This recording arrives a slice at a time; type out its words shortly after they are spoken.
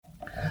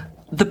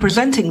The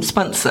presenting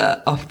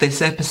sponsor of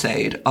this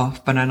episode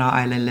of Banana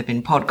Island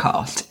Living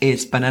podcast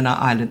is Banana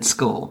Island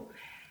School.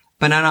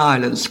 Banana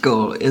Island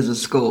School is a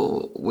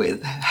school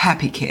with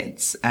happy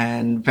kids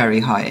and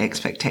very high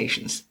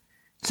expectations.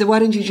 So why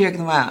don't you check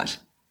them out?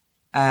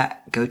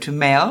 Go to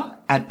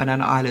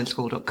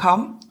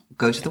mail@bananaislandschool.com,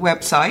 go to the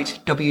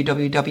website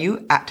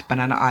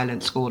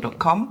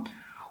www.bananaislandschool.com,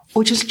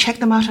 or just check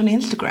them out on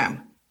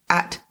Instagram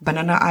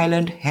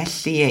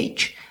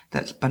 @bananaislandsch.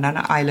 That's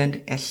Banana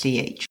Island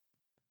SCH.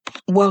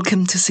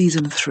 Welcome to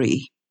season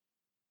 3.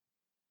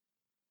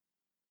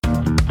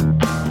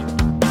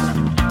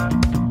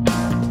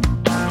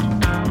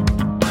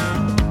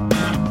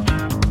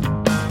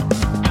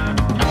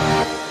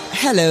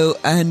 Hello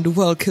and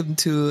welcome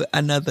to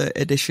another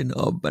edition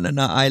of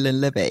Banana Island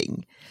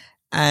Living.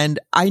 And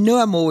I know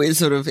I'm always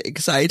sort of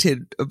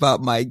excited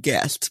about my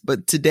guest,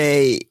 but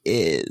today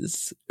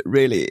is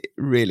really,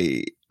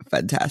 really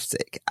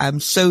fantastic. I'm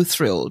so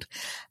thrilled.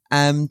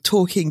 I'm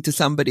talking to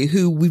somebody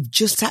who we've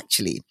just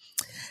actually,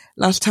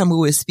 last time we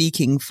were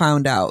speaking,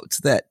 found out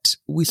that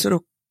we sort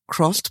of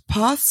crossed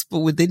paths, but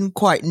we didn't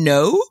quite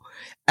know,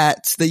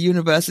 at the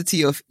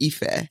University of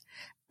Ife.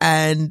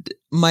 And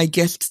my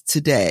guest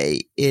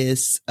today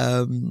is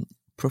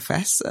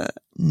Professor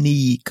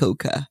Niyi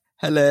Coker.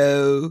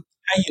 Hello.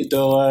 How you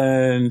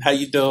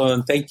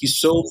doing? Thank you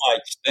so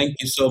much. Thank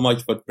you so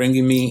much for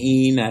bringing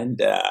me in and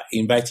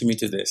inviting me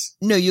to this.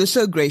 No, you're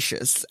so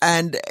gracious.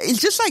 And it's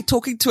just like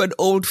talking to an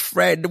old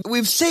friend.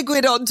 We've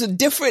segued on to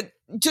different,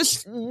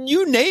 just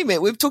you name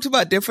it. We've talked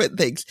about different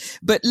things.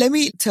 But let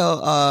me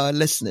tell our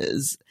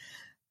listeners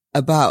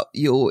about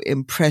your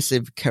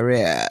impressive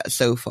career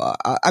so far.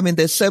 I mean,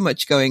 there's so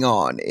much going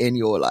on in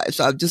your life.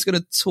 So I'm just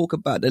going to talk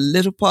about a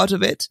little part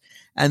of it,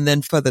 and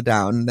then further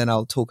down, then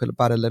I'll talk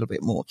about a little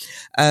bit more.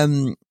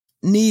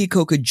 Niyi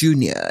Coker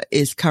Jr.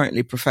 is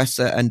currently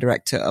professor and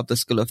director of the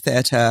School of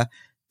Theatre,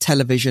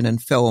 Television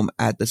and Film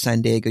at the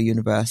San Diego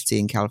University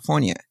in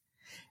California.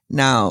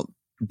 Now,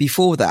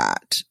 before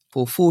that,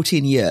 for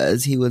 14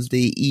 years, he was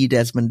the E.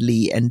 Desmond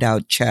Lee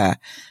Endowed Chair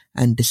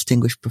and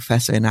Distinguished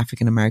Professor in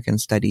African American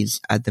Studies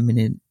at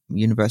the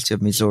University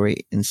of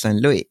Missouri in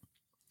St. Louis.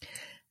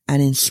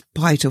 And in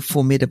spite of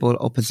formidable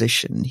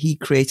opposition, he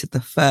created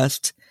the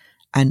first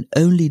and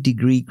only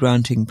degree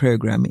granting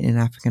program in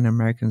African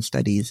American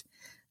Studies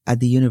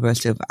at the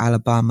University of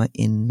Alabama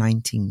in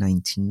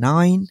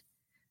 1999.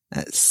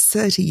 That's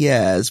 30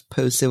 years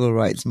post-civil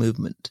rights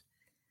movement.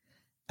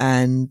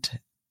 And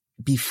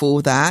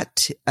before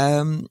that,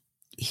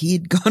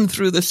 he'd gone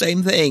through the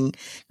same thing,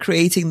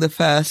 creating the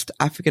first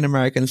African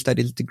American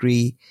Studies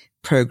degree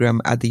program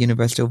at the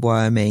University of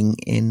Wyoming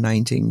in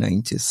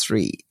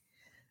 1993.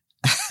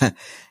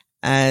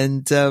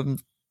 And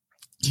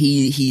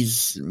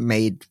he's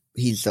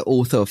the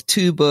author of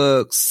 2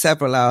 books,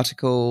 several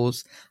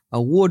articles,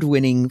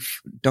 award-winning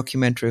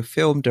documentary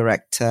film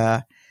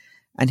director,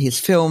 and his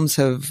films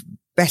have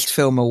Best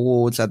Film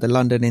Awards at the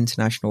London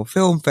International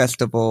Film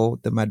Festival,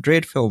 the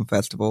Madrid Film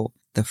Festival,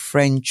 the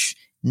French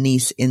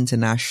Nice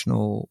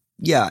International.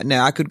 Yeah,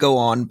 no, I could go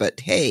on, but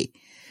hey,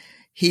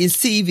 his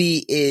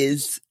CV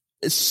is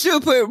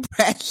super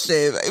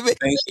impressive.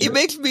 It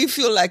makes me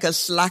feel like a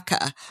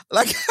slacker.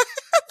 Like,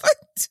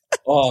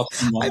 oh,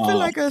 come on. I feel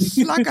like a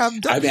slacker.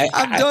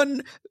 I've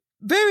done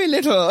very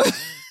little.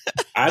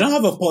 I don't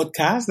have a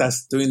podcast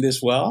that's doing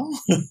this well.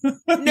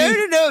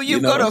 No.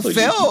 You've got a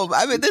film.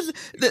 I mean,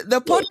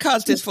 the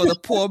podcast is for the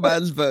poor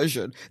man's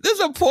version.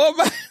 There's a poor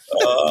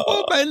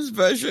man's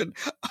version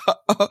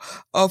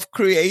of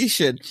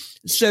creation.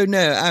 So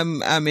no,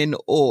 I'm in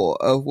awe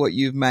of what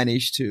you've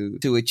managed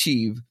to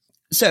achieve.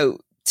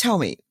 So tell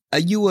me,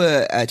 you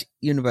were at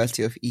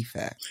University of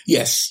Ife.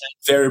 Yes,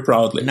 very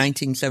proudly.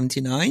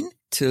 1979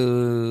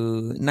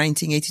 to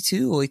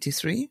 1982 or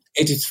 83?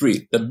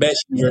 83, the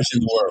best university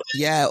in the world.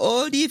 Yeah,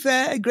 old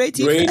Ife, great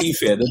Ife. Great Ife,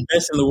 the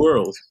best in the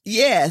world.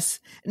 Yes.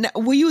 Now,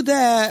 were you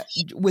there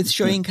with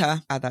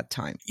Soyinka at that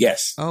time?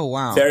 Yes. Oh,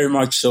 wow. Very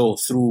much so.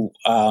 Through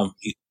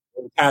the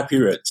entire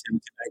period,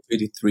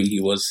 1983,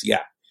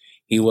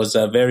 he was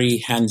a very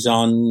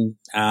hands-on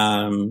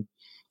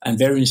and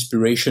very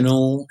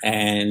inspirational,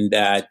 and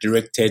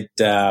directed,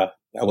 I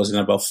was in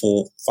about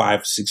 4,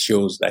 5, 6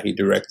 shows that he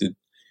directed.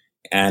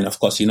 And of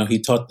course, he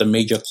taught the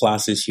major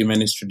classes: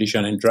 humanist,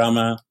 tradition, and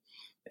drama,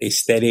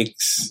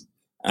 aesthetics,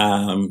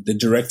 the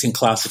directing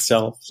class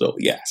itself. So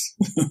yes.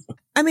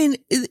 I mean,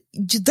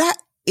 that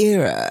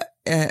era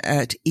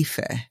at Ife,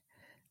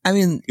 I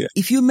mean,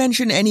 if you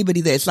mention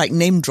anybody there, it's like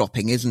name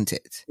dropping, isn't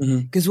it?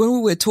 Because when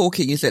we were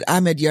talking, you said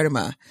Ahmed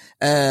Yerma,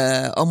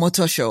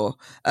 Omotosho,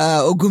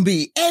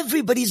 Ogumbi,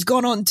 everybody's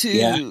gone on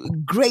to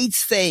great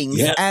things.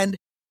 Yeah. And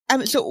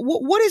so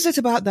what is it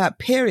about that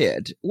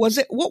period? Was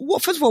it,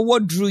 first of all,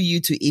 what drew you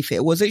to Ife?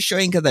 Was it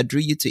Soyinka that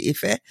drew you to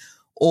Ife,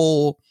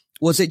 or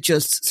was it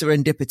just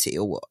serendipity,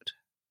 or what?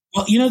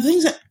 Well, the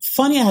things that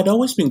funny, I had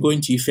always been going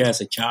to Ife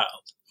as a child.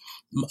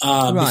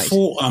 Right.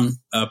 Before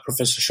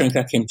Professor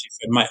Soyinka came to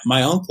Ife,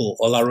 my uncle,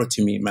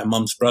 Olarotimi, my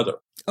mom's brother.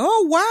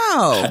 Oh,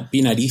 wow. Had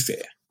been at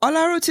Ife.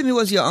 Olarotimi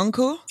was your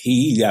uncle?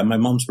 Yeah, my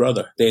mom's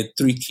brother. There are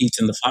 3 kids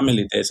in the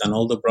family. There's an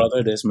older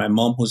brother. There's my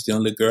mom, who's the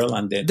only girl,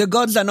 and then the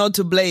gods are not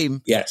to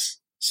blame. Yes.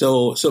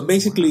 So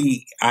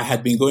basically, I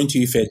had been going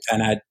to Ife,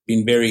 and I'd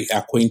been very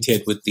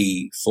acquainted with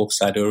the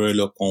folks at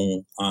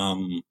Orelokun.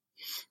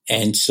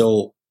 And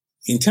so,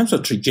 in terms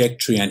of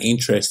trajectory and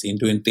interest in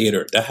doing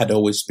theater, it had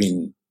always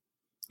been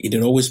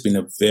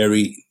a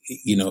very,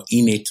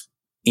 innate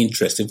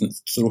interest, even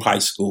through high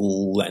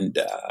school.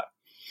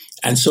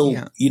 And so,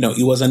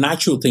 it was a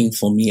natural thing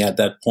for me at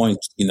that point,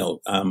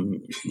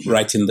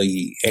 writing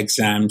the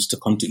exams to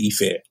come to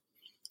Ife.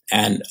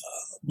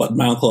 But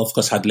my uncle, of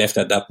course, had left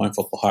at that point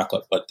for Port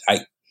Harcourt. But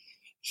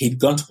he'd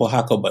gone to Port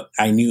Harcourt, but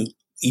I knew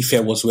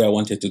Ife was where I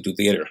wanted to do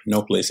theater,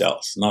 no place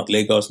else. Not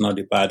Lagos, not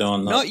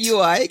Ibadan. Not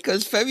UI,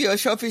 because Femi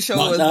Oshofi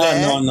was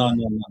there. No, not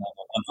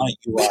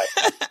UI.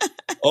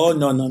 Oh,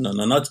 no,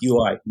 not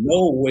UI.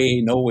 No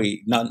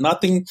way.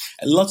 Nothing.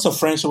 Lots of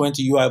friends went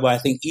to UI, but I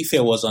think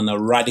Ife was on a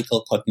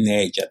radical cutting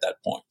edge at that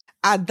point.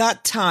 At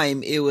that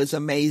time, it was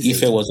amazing.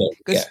 Ife was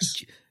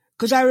yes.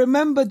 Because I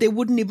remember they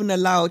wouldn't even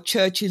allow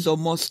churches or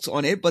mosques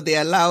on it, but they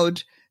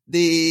allowed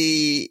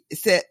the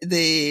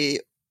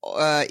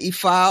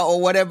Ifa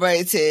or whatever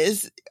it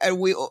is, and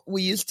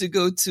we used to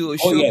go to Oshogo.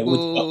 Oh yeah,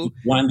 with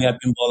Wande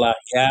Abimbola.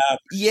 Yeah.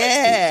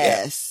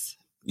 Yes.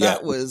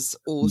 That was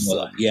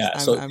awesome. Yeah.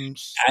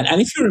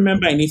 And if you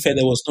remember in Ife,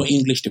 there was no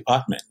English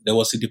department. There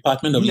was a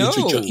department of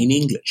literature in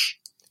English.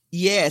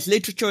 Yes,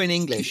 literature in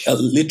English.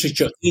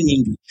 Literature in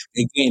English,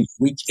 again,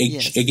 which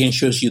again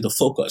shows you the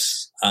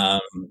focus.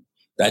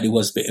 That it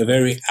was a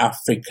very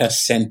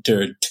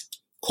Africa-centered,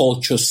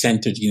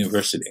 culture-centered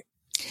university.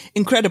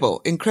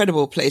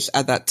 Incredible place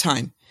at that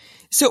time.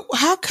 So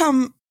how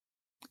come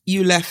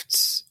you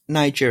left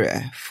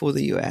Nigeria for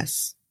the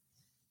US?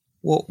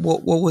 What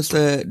was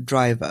the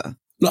driver?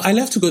 No, I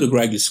left to go to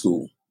graduate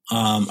school.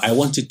 I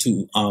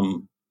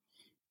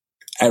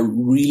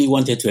really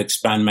wanted to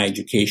expand my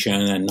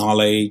education and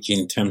knowledge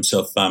in terms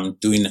of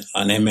doing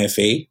an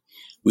MFA,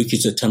 which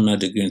is a terminal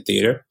degree in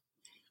theater.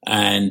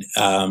 And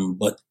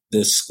but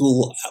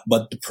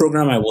the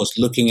program I was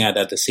looking at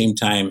the same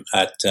time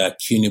at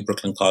CUNY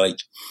Brooklyn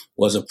College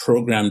was a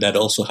program that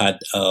also had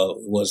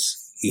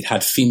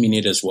film in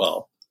it as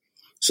well.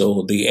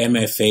 So the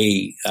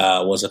MFA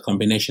was a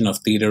combination of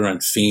theater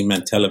and film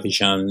and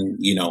television,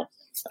 to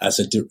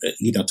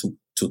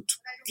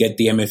get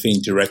the MFA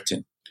in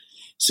directing.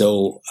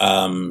 So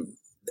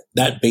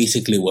that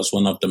basically was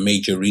one of the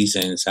major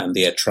reasons, and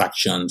the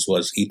attractions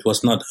I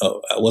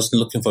wasn't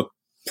looking for a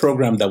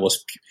program that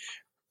was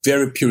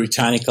very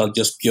puritanical,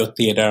 just pure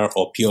theater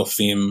or pure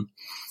film.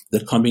 The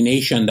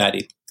combination that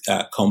it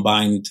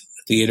combined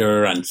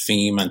theater and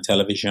film and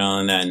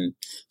television, and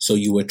so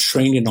you were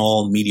trained in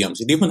all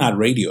mediums. It even had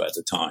radio at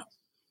the time,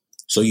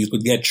 so you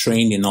could get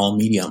trained in all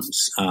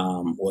mediums.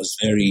 Was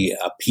very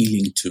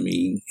appealing to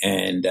me,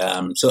 and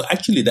so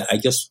actually, I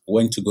just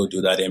went to go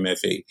do that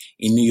MFA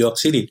in New York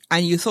City.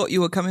 And you thought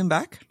you were coming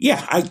back?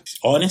 Yeah, I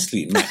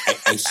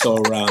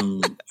saw.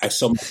 I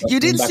saw. You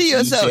didn't see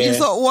yourself. You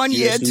thought 1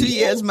 year, 2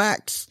 years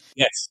max.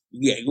 Yes,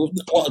 yeah. Well,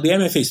 the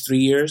MFA is 3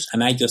 years,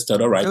 and I just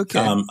thought, all right, okay.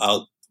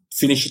 I'll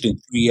finish it in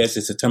 3 years.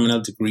 It's a terminal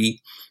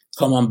degree.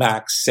 Come on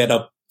back, set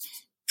up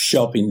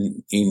shop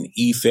in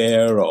Ife,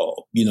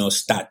 or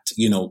start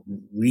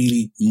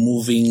really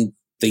moving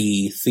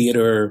the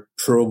theater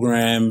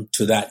program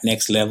to that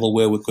next level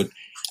where we could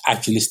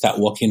actually start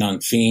working on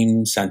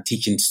films and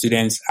teaching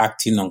students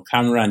acting on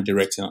camera and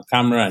directing on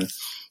camera,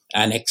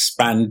 and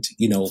expand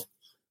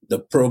the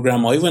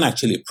program, or even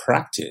actually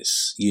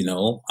practice.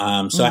 So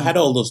I had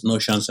all those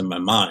notions in my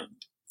mind.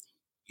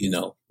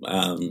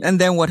 And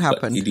then what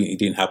happened? It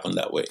didn't happen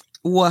that way.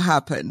 What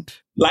happened?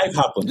 Life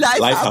happened.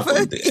 Life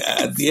happened.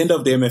 At the end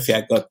of the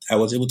MFA, I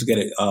was able to get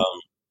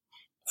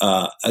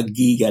a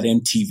gig at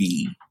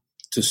MTV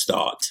to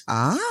start.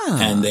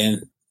 And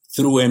then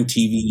through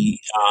MTV,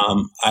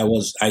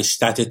 I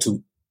started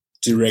to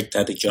direct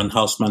at the John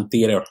Houseman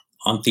Theater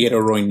on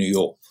Theater Row in New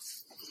York.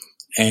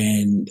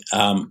 And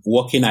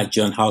working at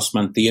John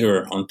Houseman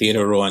Theater on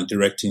Theater Row and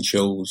directing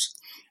shows,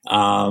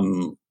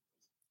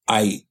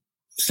 I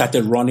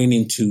started running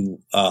into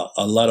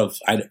a lot of.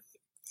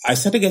 I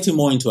started getting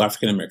more into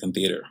African American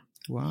theater.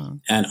 Wow!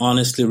 And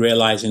honestly,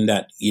 realizing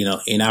that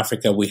in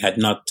Africa we had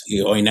not,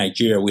 or in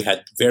Nigeria we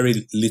had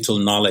very little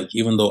knowledge.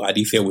 Even though at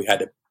Ife we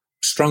had a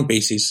strong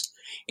basis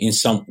in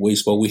some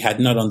ways, but we had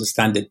not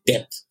understand the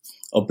depth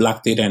of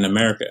Black theater in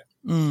America.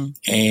 And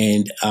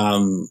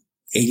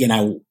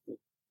again,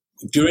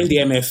 during the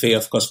MFA,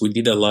 of course, we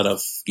did a lot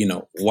of,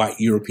 white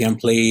European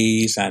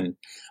plays. And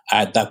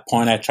at that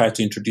point, I tried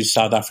to introduce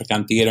South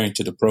African theater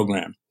into the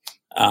program,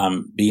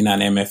 being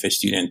an MFA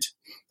student.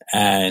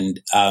 And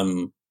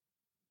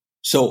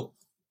so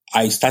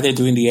I started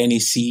doing the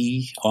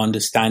NEC,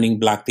 Understanding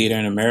Black Theater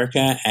in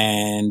America,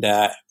 and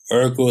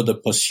ergo the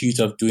pursuit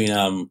of doing,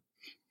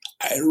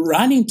 I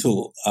ran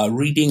into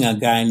reading a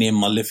guy named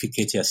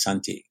Malefikete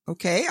Asante.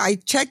 Okay, I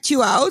checked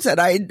you out,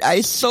 and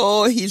I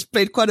saw he's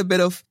played quite a bit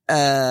of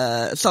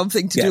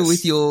something to do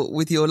with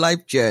your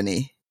life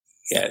journey.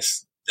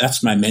 Yes,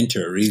 that's my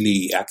mentor,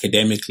 really,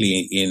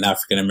 academically in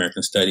African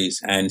American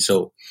studies. And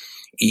so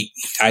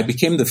I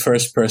became the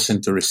first person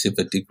to receive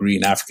a degree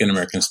in African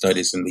American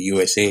studies in the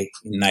USA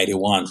in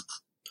 91.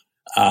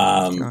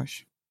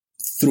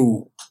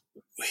 Through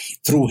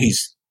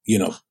his,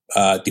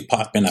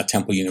 department at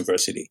Temple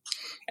University.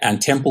 And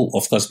Temple,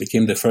 of course,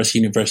 became the first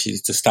university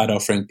to start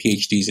offering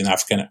PhDs in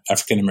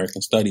African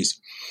American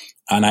studies.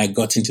 And I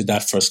got into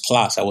that first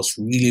class. I was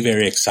really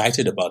very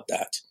excited about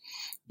that,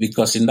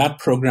 because in that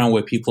program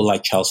were people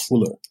like Charles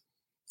Fuller,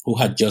 who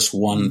had just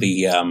won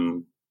the,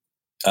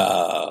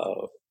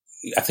 the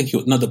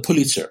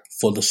Pulitzer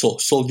for the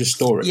Soldier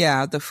Story.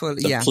 Yeah,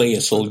 play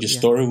A Soldier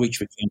Story, which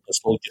became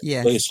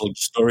Play A Soldier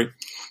Story.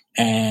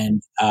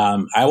 And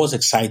I was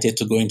excited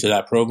to go into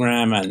that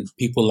program, and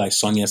people like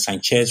Sonia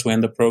Sanchez were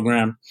in the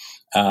program,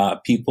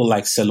 people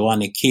like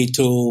Seloane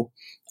Keto,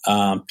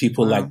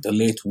 people like the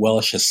late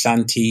Welsh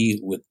Asante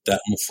with the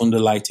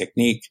Mufundalai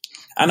technique,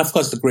 and of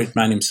course the great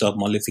man himself,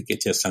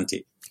 Molifikete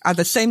Asante. At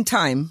the same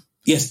time?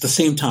 Yes, the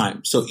same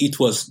time. So it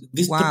was,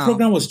 the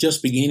program was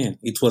just beginning.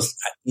 It was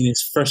in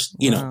its first,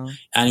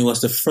 and it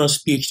was the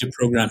first PhD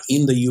program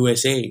in the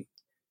USA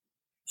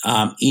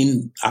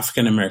in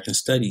African American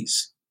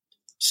studies.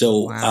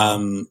 So, for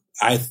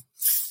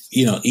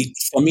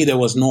me, there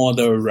was no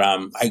other,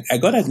 I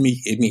got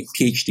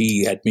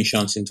PhD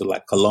admissions into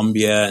like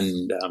Columbia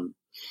and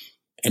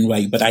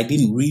NYU, but I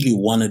didn't really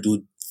want to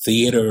do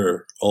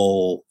theater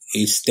or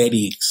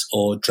aesthetics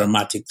or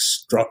dramatic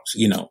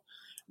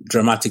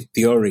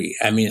theory.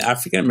 I mean,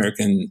 African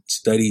American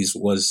studies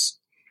was,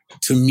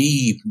 to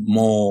me,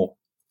 more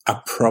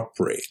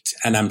appropriate.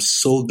 And I'm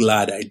so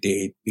glad I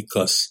did,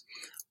 because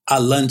I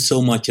learned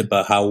so much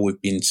about how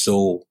we've been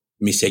so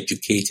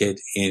miseducated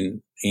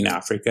in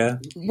Africa.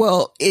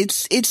 Well,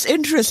 it's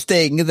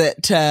interesting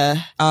that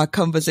our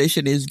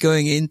conversation is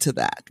going into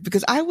that,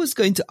 because I was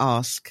going to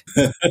ask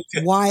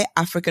why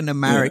African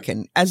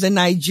American. As a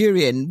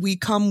Nigerian, we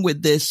come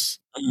with this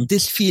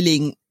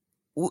feeling,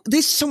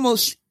 this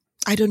almost,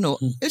 I don't know,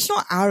 it's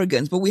not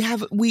arrogance, but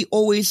we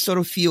always sort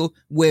of feel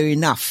we're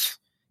enough.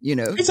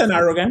 It's an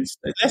arrogance.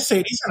 Let's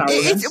say it's an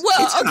arrogance.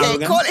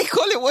 Call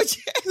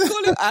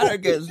it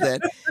arrogance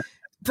then.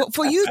 But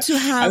for you to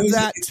have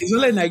that, it's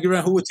only a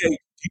Nigerian who would say, "Do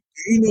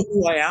you know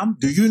who I am?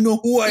 Do you know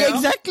who I am?"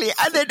 Exactly,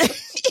 and then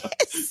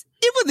yes,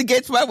 even the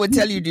gates man would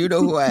tell you, "Do you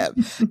know who I am?"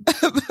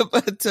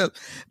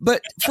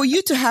 but for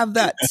you to have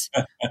that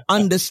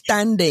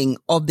understanding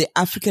of the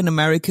African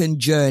American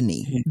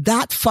journey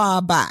that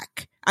far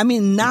back, I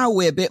mean, now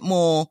we're a bit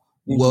more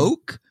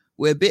woke,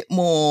 we're a bit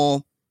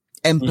more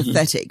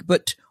empathetic.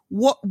 But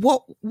what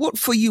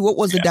for you? What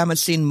was the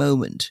Damascene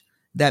moment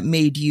that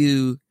made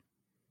you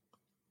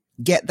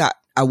get that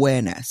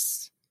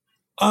awareness?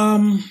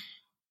 I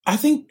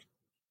think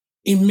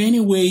in many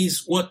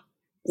ways what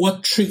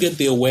triggered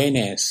the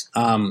awareness,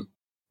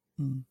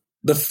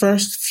 the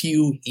first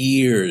few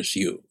years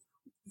you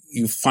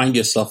find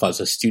yourself as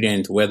a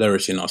student, whether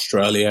it's in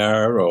Australia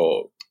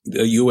or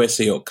the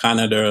USA or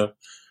Canada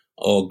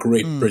or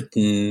Great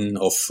Britain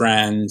or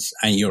France,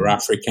 and you're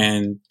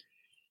African,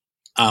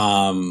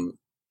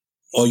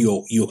 or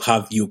you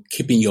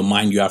keep in your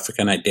mind your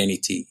African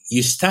identity,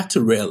 you start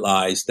to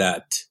realize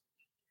that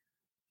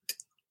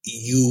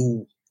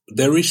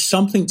there is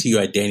something to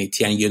your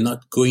identity, and you're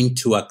not going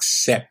to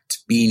accept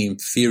being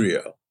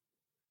inferior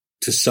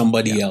to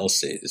somebody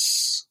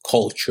else's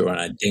culture and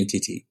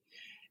identity.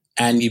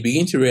 And you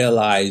begin to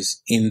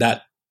realize in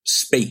that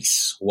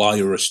space while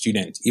you're a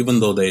student, even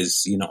though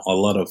there's, a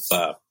lot of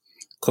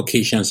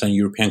Caucasians and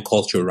European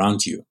culture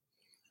around you,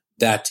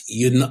 that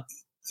you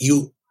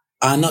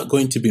are not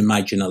going to be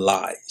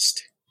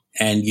marginalized,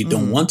 and you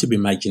don't want to be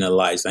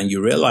marginalized. And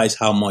you realize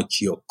how much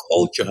your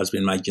culture has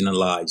been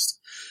marginalized,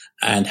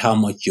 and how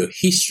much your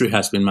history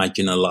has been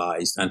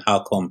marginalized, and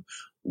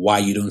why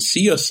you don't see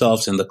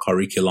yourselves in the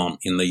curriculum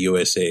in the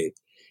USA,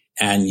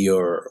 and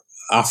your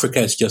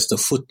Africa is just a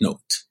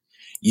footnote.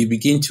 You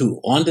begin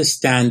to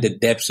understand the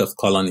depths of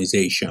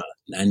colonization,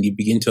 and you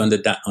begin to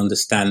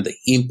understand the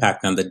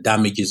impact and the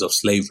damages of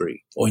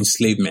slavery or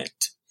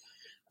enslavement.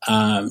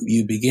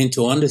 You begin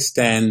to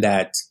understand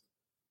that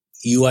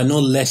you are no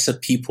lesser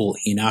people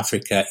in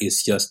Africa.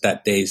 It's just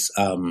that there's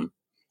a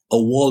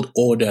world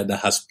order that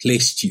has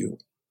placed you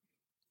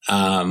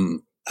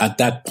at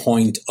that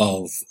point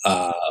of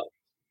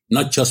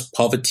not just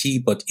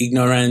poverty, but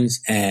ignorance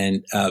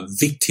and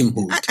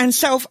victimhood, and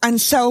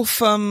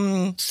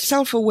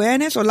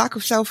self-awareness, or lack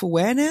of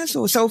self-awareness,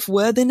 or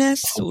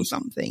self-worthiness, or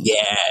something.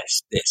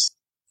 Yes.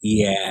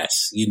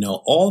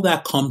 All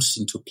that comes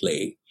into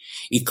play.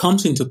 It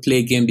comes into play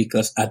again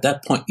because at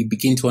that point you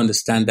begin to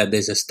understand that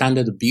there's a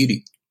standard of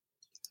beauty,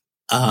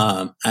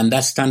 and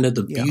that standard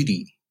of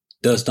beauty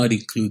does not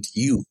include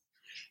you.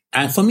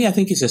 And for me, I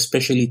think it's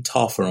especially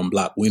tougher on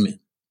Black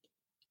women,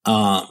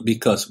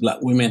 because Black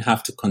women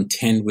have to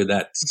contend with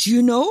that. Do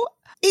you know?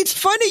 It's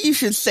funny you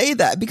should say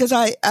that, because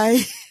I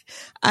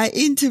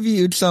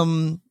interviewed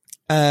some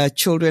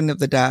children of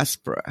the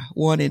diaspora,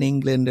 one in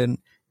England, and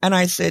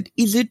I said,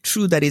 is it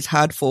true that it's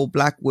hard for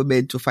Black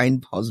women to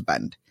find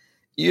husband?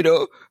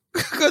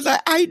 Because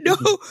I know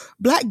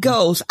black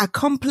girls,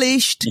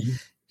 accomplished,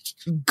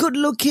 good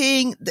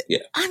looking,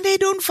 and they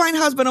don't find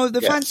husband, or if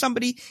they find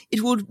somebody,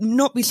 it would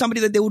not be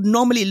somebody that they would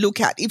normally look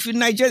at. If in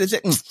Nigeria, they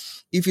say,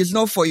 if it's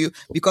not for you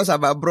because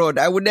I'm abroad,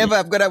 I would never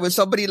have got out with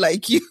somebody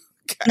like you.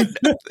 Kind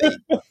of thing.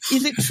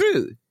 Is it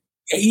true?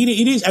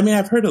 It is. I mean,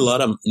 I've heard a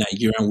lot of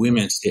Nigerian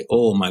women say,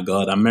 oh my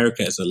God,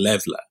 America is a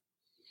leveler.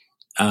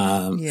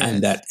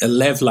 And that a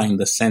leveler in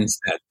the sense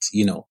that,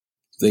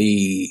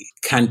 they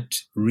can't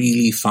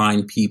really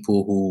find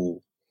people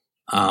who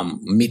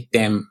meet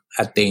them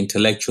at the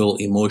intellectual,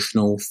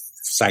 emotional,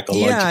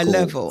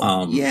 psychological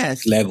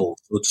level,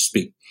 so to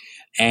speak.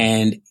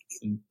 And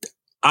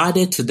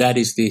added to that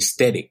is the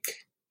aesthetic,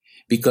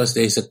 because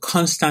there's a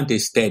constant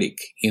aesthetic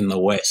in the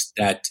West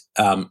that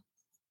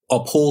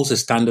upholds a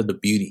standard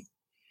of beauty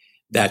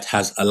that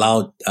has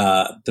allowed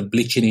the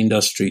bleaching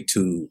industry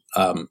to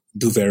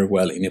do very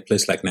well in a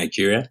place like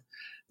Nigeria,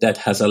 that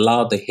has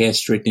allowed the hair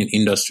straightening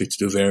industry to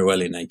do very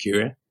well in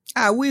Nigeria.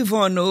 Weave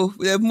on. Oh,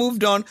 they've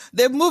moved on.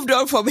 They've moved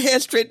on from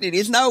hair straightening.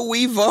 It's now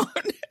weave on.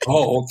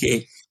 Oh,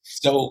 okay.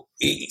 So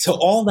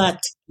all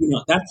that,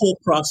 that whole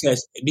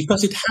process,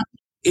 because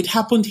it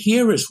happened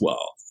here as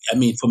well. I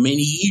mean, for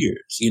many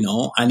years,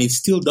 and it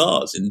still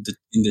does in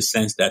the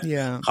sense that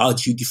how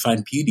do you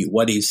define beauty?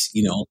 What is,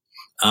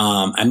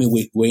 I mean,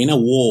 we're in a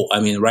war. I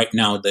mean, right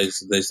now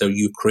there's a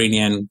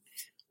Ukrainian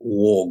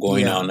war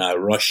going on.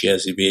 Russia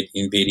is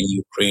invading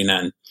Ukraine,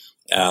 and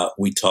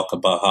we talk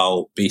about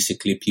how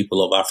basically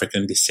people of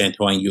African descent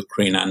who are in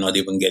Ukraine are not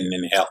even getting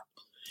any help.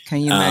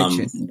 Can you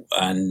imagine?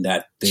 And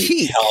that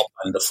the help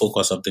and the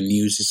focus of the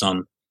news is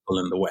on people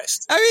in the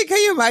West. I mean, can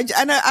you imagine?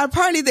 And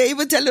apparently they're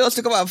even telling us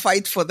to come and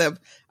fight for them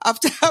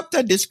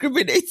after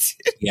discriminating.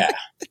 Yeah.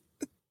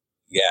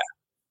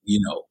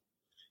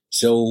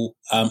 So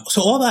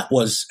all that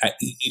was,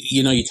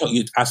 you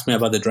asked me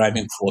about the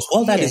driving force.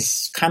 All that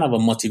is kind of a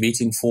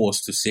motivating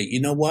force to say,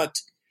 you know what?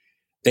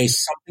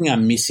 There's something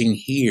I'm missing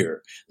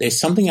here. There's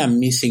something I'm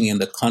missing in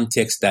the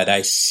context that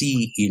I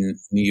see in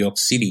New York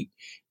City.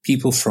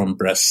 People from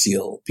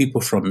Brazil, people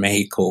from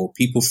Mexico,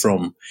 people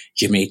from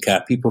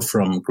Jamaica, people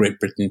from Great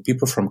Britain,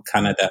 people from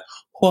Canada,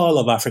 who are all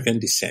of African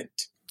descent.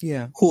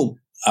 Yeah. Who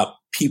are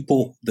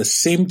people, the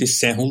same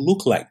descent, who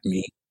look like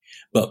me,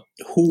 but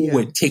who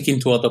were taken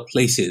to other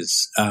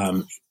places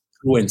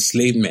through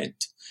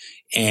enslavement.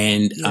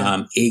 And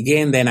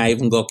again, then I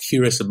even got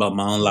curious about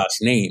my own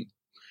last name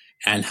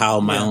and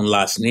how my own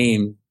last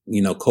name,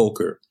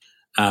 Coker,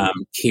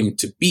 came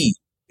to be.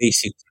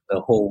 Basically, the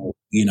whole,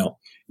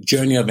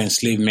 journey of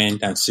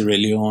enslavement and Sierra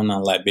Leone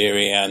and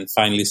Liberia and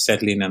finally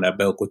settling in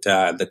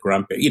Abeokuta and the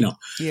grandparents,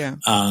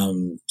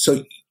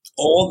 So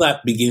all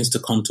that begins to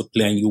come to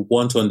play, and you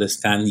want to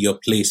understand your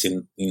place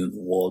in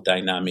world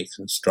dynamics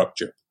and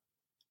structure.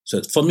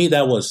 So for me,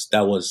 that was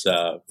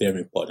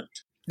very important.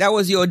 That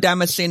was your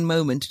Damascene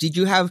moment.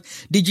 Was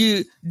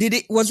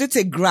it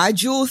a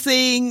gradual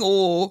thing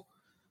or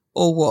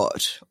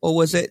what? Or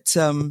was it,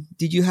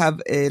 did you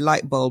have a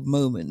light bulb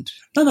moment?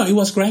 No, it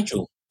was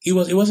gradual. It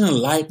wasn't a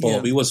light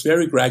bulb. It was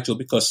very gradual,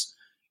 because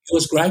it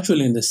was gradual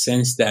in the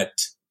sense that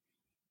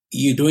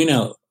you're doing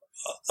a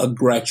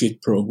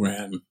graduate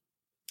program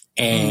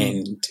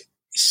and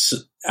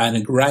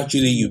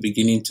gradually you're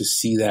beginning to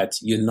see that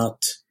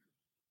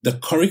the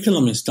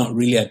curriculum is not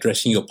really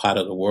addressing your part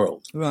of the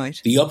world. Right.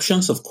 The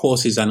options of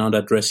courses are not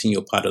addressing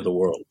your part of the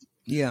world.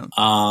 Yeah.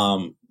 There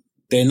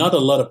are not a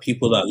lot of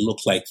people that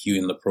look like you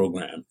in the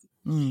program.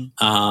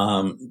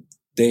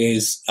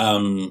 There's,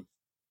 so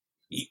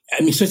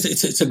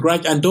it's a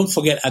great, and don't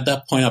forget at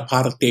that point,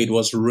 apartheid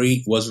was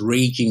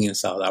raging in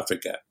South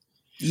Africa.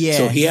 Yeah.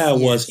 So here I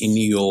was in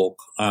New York,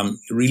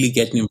 really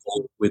getting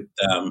involved with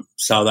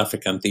South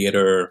African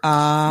theater,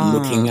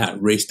 looking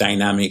at race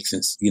dynamics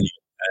and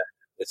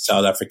the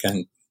South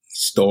African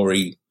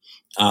story,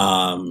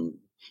 and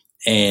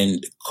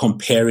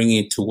comparing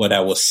it to what I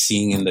was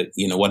seeing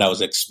in what I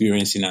was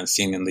experiencing and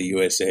seeing in the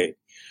USA.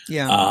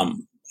 Yeah.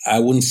 I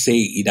wouldn't say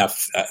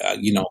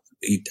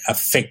it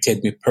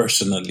affected me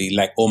personally,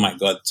 like, oh my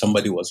God,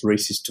 somebody was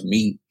racist to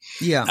me.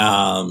 Yeah.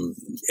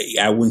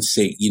 I wouldn't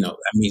say,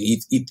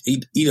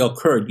 it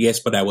occurred, yes,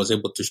 but I was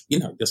able to,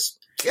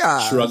 just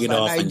shrug it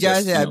off.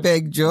 I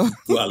beg Joe.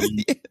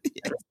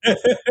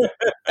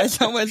 As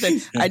someone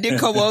said, I didn't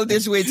come all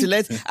this way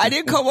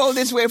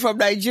from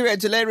Nigeria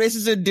to let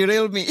racism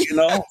derail me.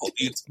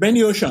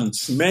 Many oceans,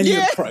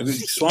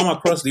 swam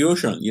across the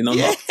ocean,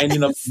 not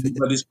ending up in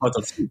anybody's part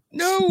of sea.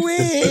 No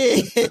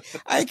way.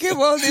 I came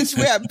all this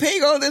way. I'm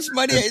paying all this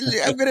money.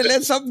 I'm going to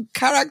let some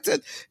character.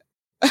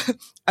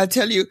 I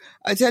tell you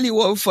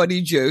one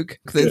funny joke.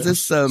 There's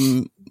this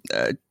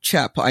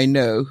chap I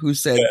know who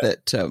said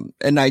that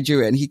a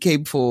Nigerian, he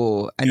came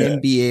for an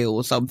MBA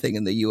or something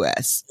in the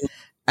US,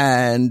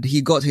 and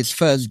he got his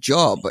first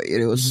job.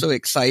 He was so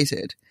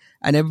excited,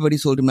 and everybody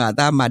told him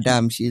that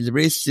madam, she's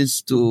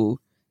racist too.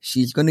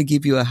 She's going to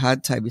give you a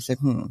hard time. He said,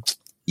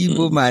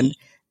 woman,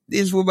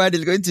 this woman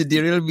is going to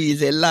derail me,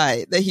 is a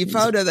lie. Then he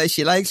found out that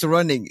she likes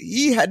running.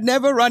 He had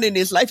never run in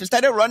his life. He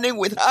started running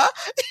with her.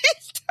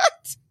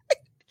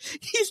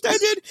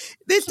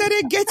 They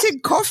started getting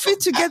coffee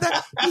together.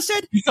 He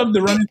said, become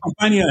the running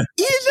companion.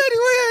 He said,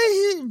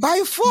 well,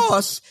 by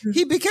force,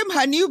 he became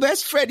her new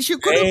best friend. She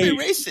couldn't be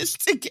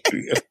racist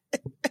again.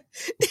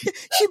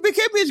 She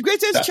became his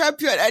greatest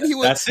champion, and he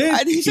was.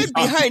 And he said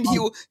behind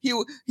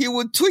he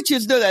would twitch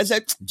his nose and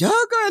said,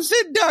 "Jogger,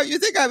 sit down. You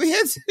think I'm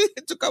here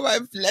to come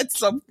and let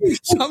some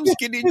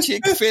skinny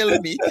chick fail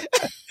me?"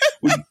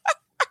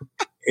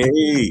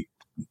 Hey,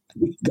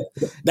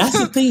 that's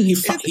the thing.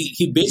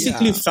 He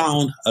basically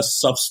found a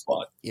soft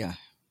spot. Yeah.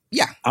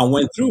 And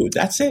went through it.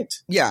 That's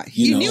it. Yeah.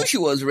 He knew she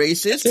was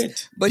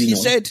racist, but he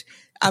said,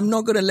 I'm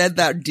not going to let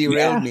that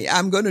derail me.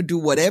 I'm going to do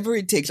whatever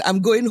it takes. I'm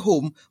going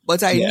home,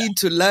 but I need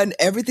to learn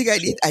everything I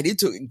need. I need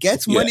to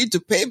get money to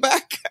pay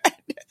back.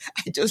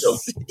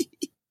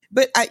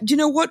 But do you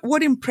know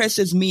what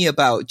impresses me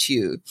about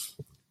you?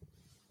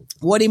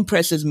 What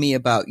impresses me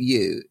about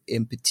you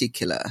in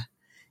particular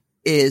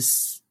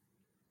is,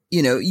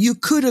 you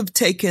could have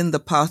taken the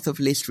path of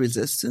least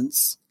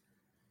resistance,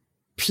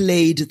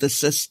 played the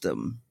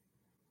system,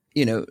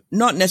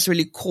 not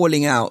necessarily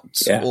calling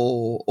out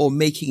or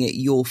making it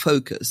your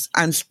focus,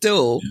 and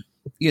still,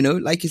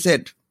 like you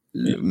said,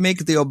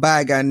 make your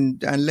bag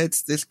and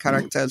let these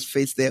characters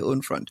face their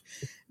own front.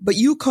 But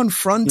you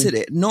confronted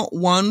it not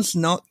once,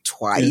 not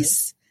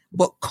twice,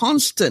 but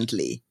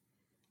constantly,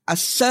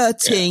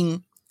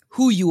 asserting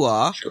who you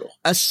are,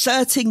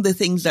 asserting the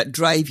things that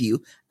drive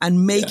you,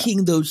 and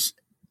making those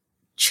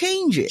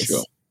changes.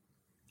 Sure.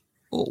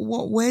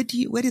 Where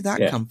did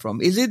that come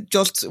from? Is it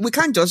just, we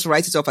can't just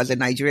write it off as a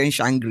Nigerian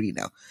Shangri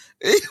now.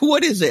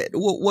 What is it?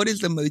 What is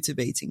the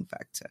motivating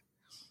factor?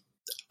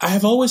 I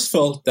have always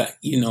felt that,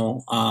 you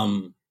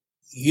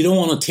don't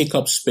want to take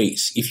up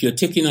space. If you're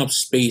taking up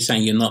space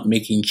and you're not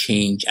making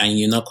change and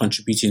you're not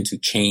contributing to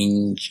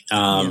change,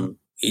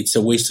 it's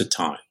a waste of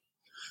time.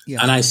 Yeah.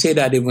 And I say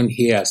that even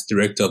here as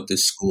director of the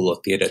School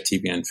of Theatre,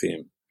 TV and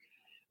Film,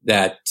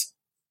 that,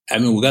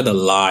 we got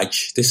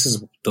this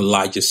is the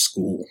largest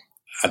school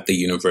at the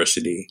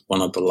university,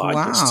 one of the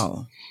largest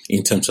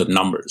in terms of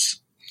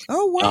numbers.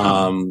 Oh,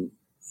 wow.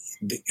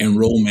 The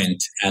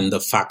enrollment and the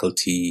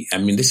faculty.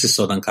 This is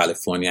Southern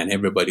California, and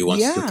everybody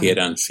wants to do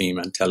theater and film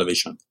and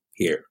television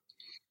here.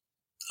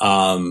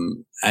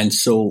 And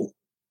so,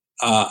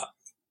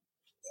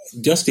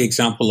 just the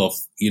example of,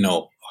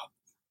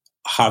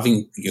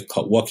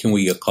 working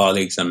with your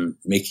colleagues and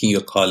making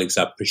your colleagues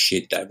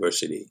appreciate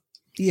diversity.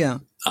 Yeah.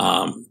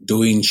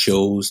 Doing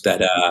shows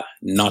that are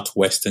not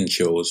Western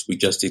shows. We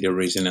just did A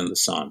Raisin in the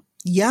Sun.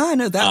 Yeah, I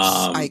know,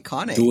 that's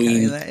iconic.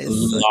 Doing that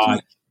is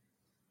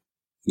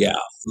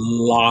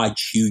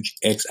large, huge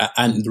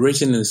and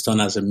Raisin in the Sun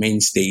as a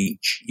main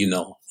stage,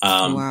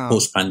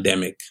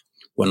 post-pandemic,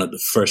 one of the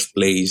first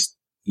plays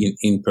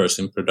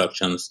in-person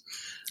productions.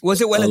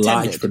 Was it well attended? A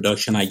large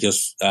production. I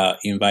just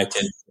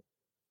invited.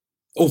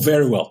 Oh,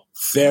 very well.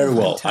 Very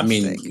well.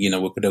 Fantastic.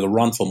 We could have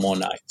run for more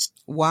nights.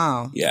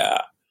 Wow.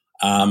 Yeah.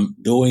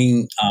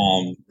 Inviting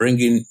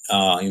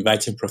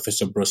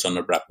Professor Bruce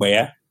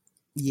Onobrakweya.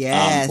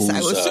 Yes, I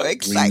was so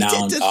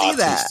excited to see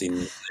that.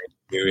 In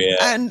Nigeria,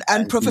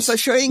 and Professor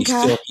Soyinka.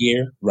 He's still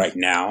here right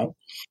now.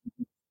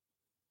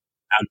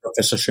 And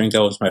Professor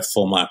Soyinka was my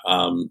former,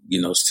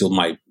 still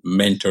my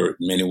mentor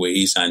in many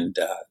ways and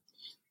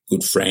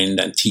good friend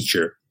and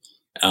teacher.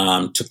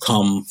 To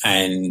come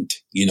and,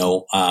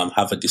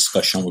 have a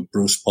discussion with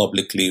Bruce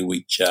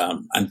publicly,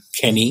 and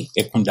Kenny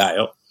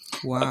Ekundayo,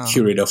 a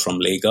curator from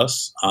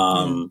Lagos,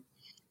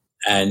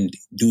 and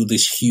do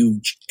this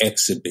huge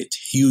exhibit,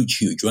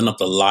 huge, one of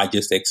the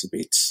largest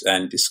exhibits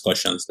and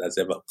discussions that's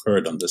ever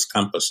occurred on this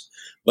campus.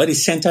 But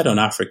it's centered on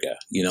Africa,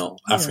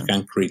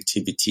 African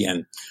creativity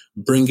and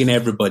bringing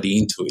everybody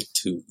into it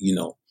to,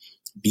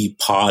 be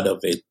part of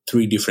it.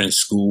 3 different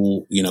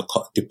school,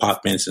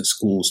 departments and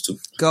schools to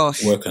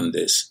work on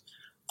this.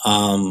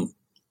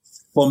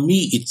 For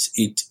me,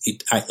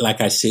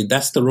 like I said,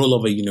 that's the role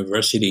of a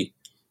university,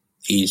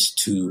 is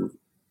to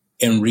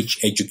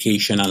enrich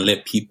education and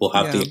let people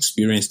have the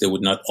experience they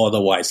would not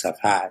otherwise have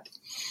had,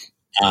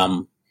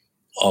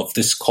 of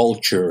this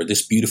culture,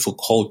 this beautiful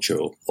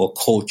culture or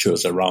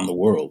cultures around the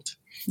world,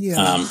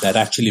 that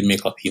actually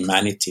make up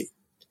humanity.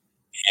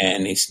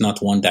 And it's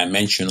not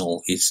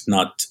one-dimensional. It's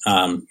not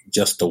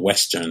just the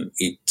Western.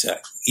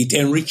 It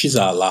enriches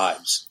our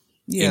lives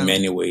in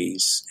many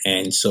ways.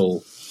 And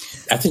so,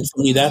 I think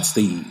for me,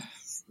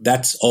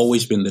 that's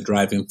always been the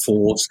driving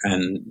force,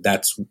 and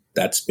that's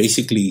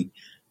basically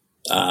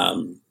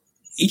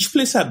each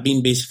place I've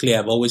been. Basically,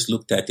 I've always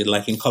looked at it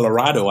like in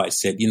Colorado. I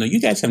said, you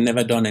guys have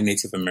never done a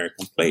Native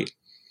American play.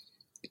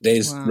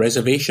 There's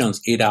reservations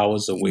 8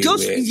 hours away.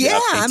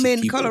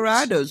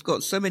 Colorado's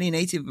got so many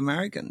Native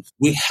Americans.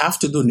 We have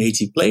to do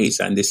Native plays.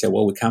 And they said,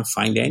 well, we can't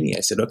find any.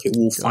 I said, okay,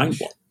 we'll find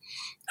one.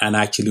 And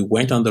I actually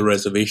went on the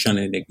reservation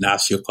in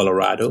Ignacio,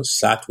 Colorado,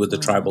 sat with the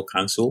tribal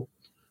council.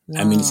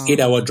 It's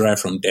 8-hour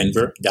drive from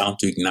Denver down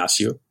to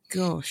Ignacio.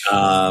 Gosh.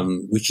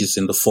 Which is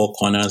in the 4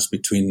 corners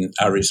between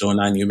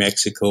Arizona, New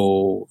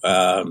Mexico,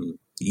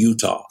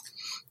 Utah.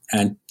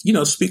 And,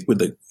 speak with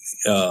the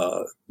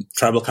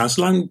tribal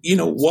council and,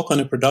 work on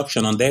a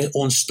production on their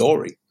own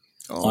story.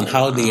 on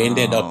how they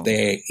ended up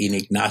there in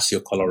Ignacio,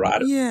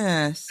 Colorado.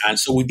 Yes. And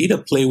so we did a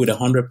play with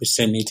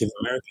 100% Native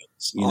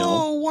Americans,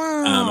 Oh,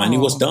 wow. and it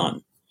was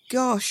done.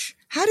 Gosh,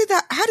 how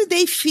did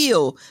they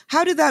feel?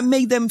 How did that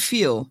make them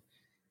feel?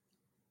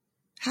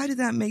 How did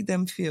that make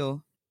them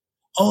feel?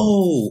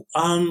 Oh,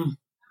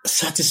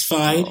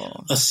 satisfied,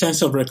 a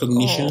sense of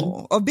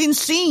recognition. Of being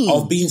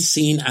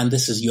seen. And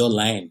this is your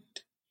land.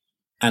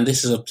 And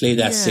this is a play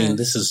that's saying,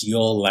 this is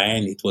your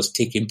land. It was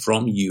taken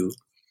from you.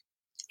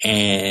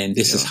 And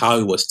this is how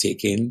it was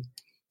taken.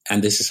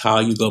 And this is how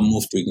you got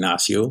moved to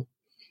Ignacio.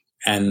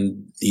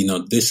 And,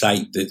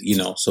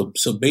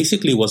 so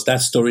basically it was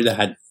that story that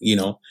had,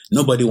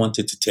 nobody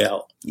wanted to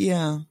tell.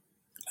 Yeah.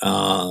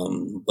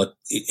 But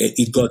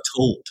it got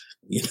told.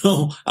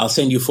 I'll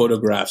send you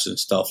photographs and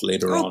stuff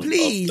later on. Oh,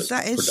 please.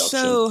 That is production.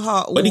 So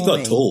heartwarming. But it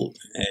got told.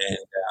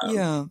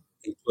 And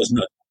it was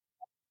not,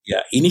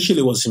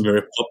 initially it wasn't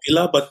very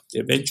popular, but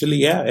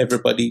eventually,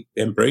 everybody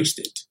embraced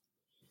it.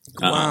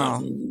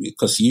 Wow.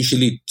 Because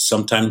usually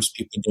sometimes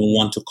people don't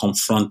want to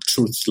confront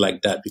truths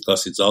like that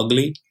because it's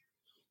ugly.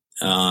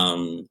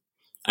 And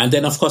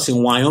then, of course,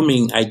 in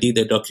Wyoming, I did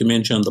a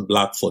documentary on the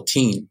Black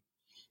 14,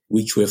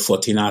 which were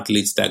 14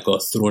 athletes that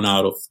got thrown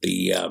out of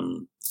the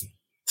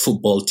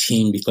football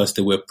team because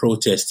they were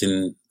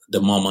protesting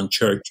the Mormon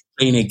church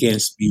playing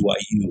against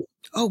BYU.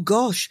 Oh,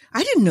 gosh.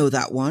 I didn't know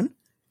that one.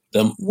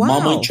 The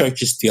Mormon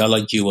church's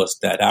theology was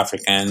that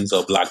Africans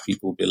or Black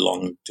people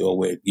belong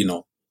to,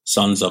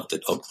 sons of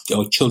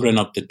or children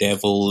of the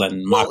devil.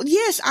 And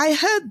yes, I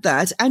heard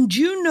that. And do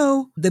you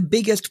know the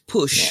biggest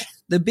push,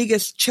 the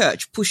biggest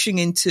church pushing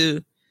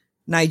into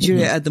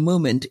Nigeria at the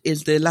moment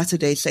is the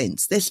Latter-day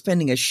Saints. They're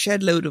spending a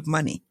shed load of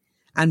money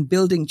and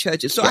building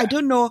churches. So I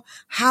don't know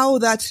how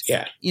that,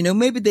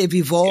 maybe they've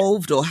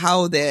evolved or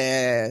how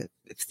their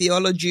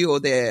theology or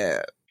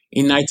their...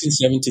 In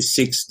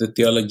 1976, the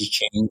theology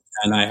changed,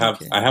 and I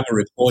have a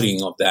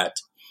recording of that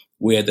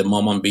where the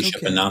Mormon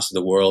bishop announced to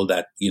the world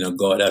that,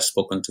 God has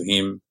spoken to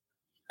him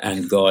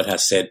and God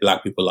has said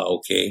Black people are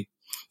okay.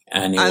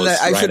 And it was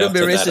I right shouldn't be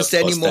after racist that,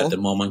 of course, anymore. that the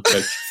Mormon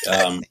church,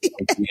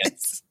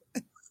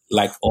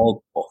 like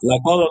all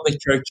of the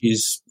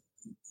churches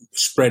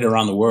spread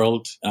around the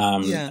world,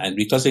 and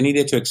because they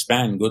needed to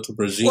expand, go to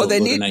Brazil, well, they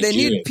go to Nigeria, they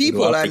need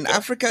people, go to Africa, and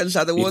Africans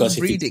are the ones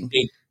breeding.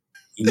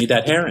 You need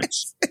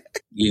adherents.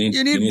 You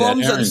need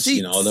bombs on adherents,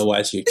 seats.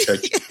 Otherwise your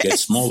church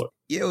gets smaller.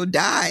 You'll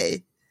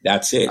die.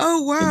 That's it.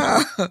 Oh,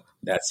 wow.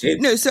 That's it.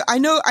 No, so I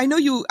know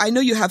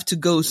you have to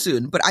go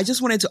soon, but I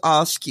just wanted to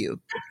ask you.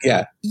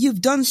 Yeah.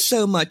 You've done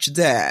so much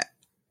there.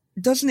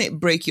 Doesn't it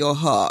break your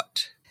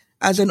heart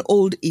as an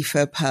old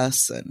Ife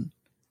person?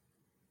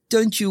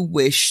 Don't you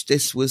wish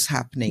this was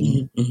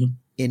happening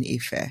in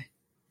Ife?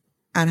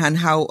 And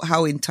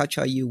how in touch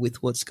are you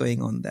with what's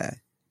going on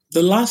there?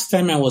 The last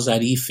time I was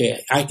at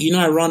Ife, I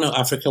run an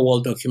Africa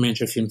World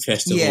Documentary Film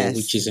Festival,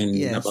 which is in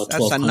about 12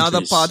 countries. That's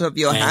another part of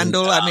your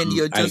handle. I mean,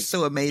 you're just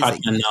so amazing.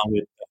 Partner now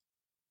with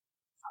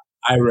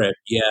IREP,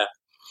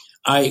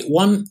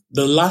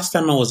 the last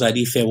time I was at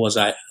Ife was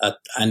at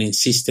an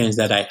insistence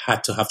that I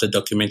had to have the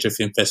Documentary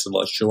Film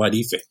Festival show at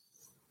Ife.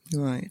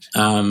 Right.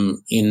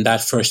 In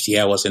that first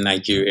year, I was in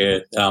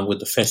Nigeria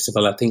with the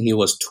festival. I think it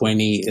was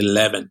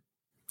 2011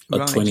 or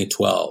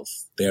 2012,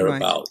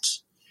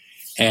 thereabouts.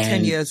 And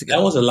 10 years ago.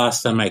 That was the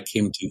last time I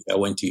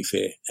went to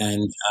Ife.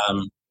 And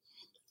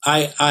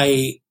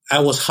I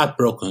was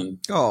heartbroken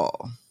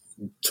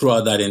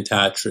throughout that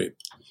entire trip.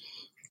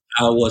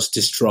 I was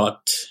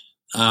distraught.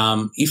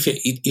 Ife,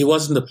 it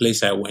wasn't the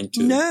place I went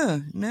to.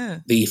 No.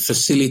 The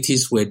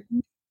facilities were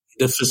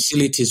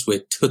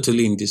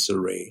totally in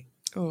disarray.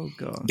 Oh,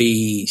 God.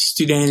 The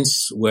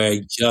students were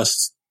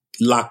just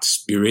lacked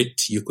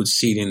spirit. You could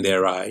see it in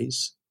their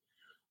eyes.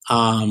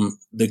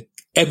 The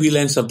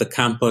ebullience of the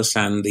campus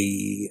and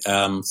the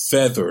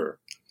fervor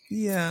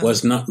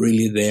was not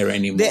really there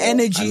anymore. The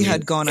energy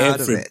had gone out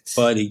of it.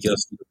 Everybody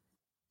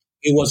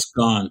it was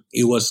gone.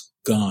 It was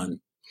gone.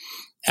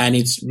 And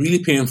it's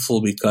really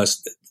painful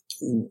because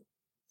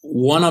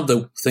one of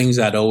the things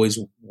I've always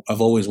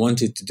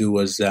wanted to do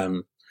was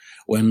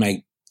when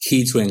my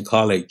kids were in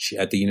college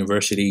at the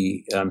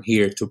university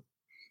here,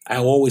 I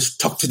always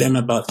talk to them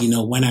about,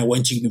 when I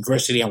went to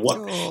university and what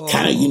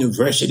kind of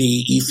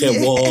university Ife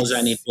was,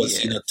 and it was,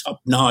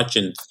 top notch.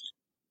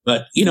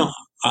 But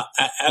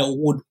I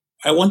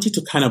wanted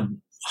to kind of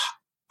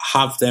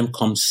have them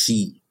come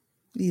see,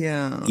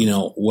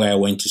 where I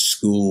went to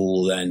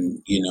school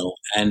and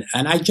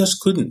I just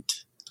couldn't.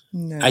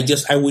 No.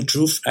 I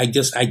withdrew. I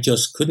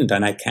just couldn't,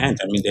 and I can't.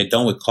 I mean, they're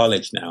done with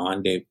college now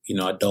and they,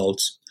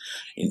 adults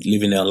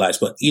living their lives,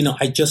 but,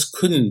 I just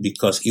couldn't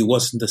because it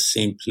wasn't the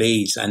same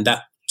place. And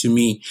that, to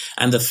me,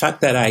 and the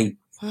fact that I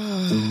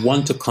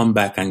want to come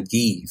back and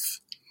give,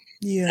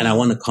 and I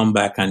want to come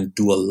back and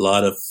do a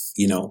lot of,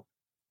 there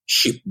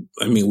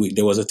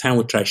was a time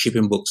we tried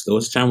shipping books. There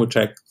was a time we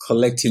tried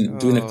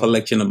doing a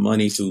collection of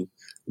money to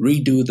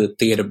redo the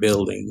theater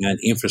building and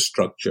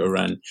infrastructure.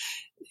 And,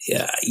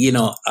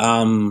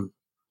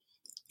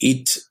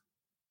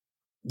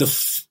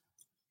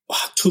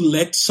 to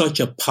let such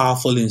a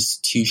powerful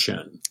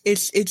institution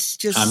It's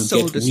just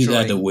get withered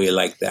destroying. away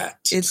like that.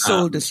 It's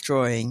soul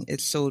destroying.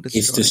 It's soul destroying.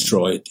 It's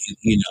destroyed.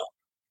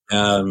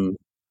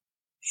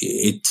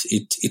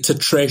 It's a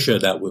treasure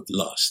that we've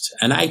lost,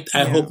 and I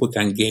hope we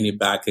can gain it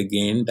back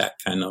again. That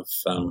kind of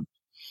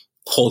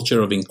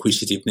culture of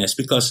inquisitiveness,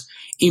 because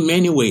in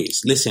many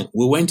ways, listen,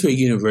 we went to a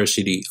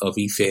university of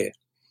Ife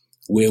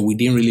where we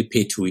didn't really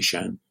pay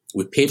tuition.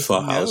 We paid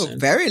for housing.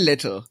 Very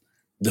little.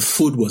 The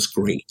food was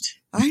great.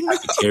 I know.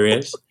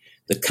 Cafeterias.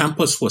 The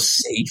campus was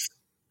safe.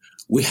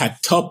 We had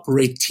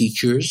top-rate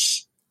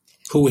teachers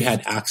who we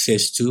had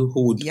access to,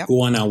 who would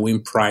go on and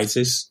win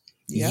prizes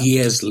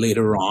years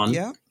later on,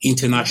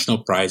 international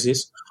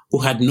prizes, who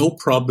had no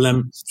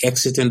problem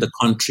exiting the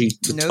country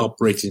to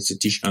top-rate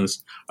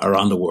institutions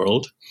around the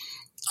world.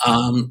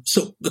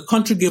 So the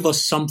country gave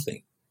us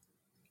something.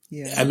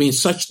 Yeah. I mean,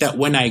 such that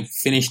when I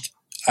finished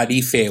at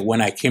Ife,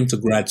 when I came to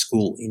grad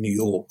school in New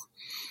York,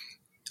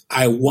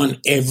 I won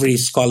every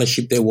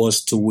scholarship there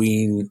was to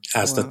win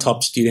as the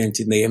top student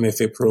in the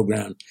MFA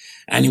program.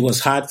 And it was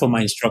hard for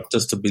my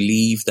instructors to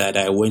believe that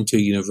I went to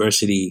a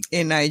university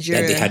in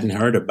Nigeria that they hadn't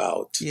heard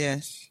about.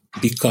 Yes.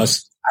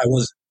 Because I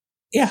was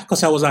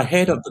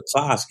ahead of the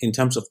class in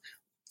terms of,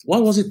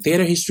 what was it?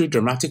 Theater history,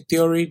 dramatic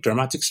theory,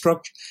 dramatic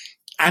structure.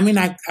 I mean,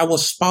 I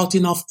was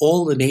spouting off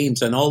all the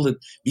names and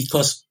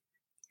because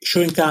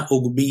Soyinka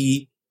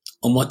Ogbuehi,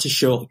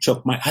 Omotosho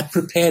Chokmai had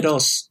prepared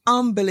us.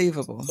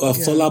 Unbelievable.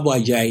 Folabo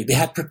Ajayi, they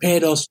had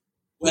prepared us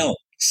well,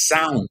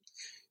 sound,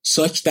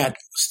 such that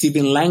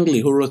Stephen Langley,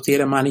 who wrote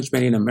Theater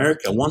Management in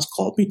America, once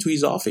called me to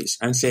his office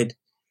and said,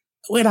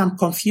 wait, I'm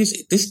confused.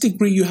 This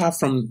degree you have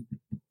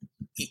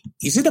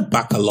is it a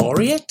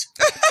baccalaureate?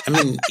 I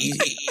mean,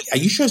 are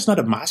you sure it's not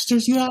a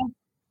master's you have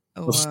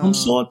of some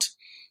sort?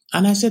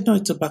 And I said, no,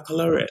 it's a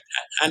baccalaureate.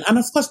 And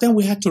of course, then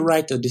we had to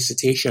write a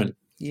dissertation.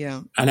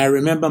 Yeah. And I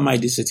remember my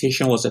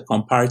dissertation was a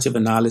comparative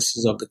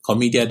analysis of the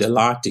Commedia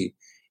dell'arte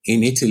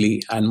in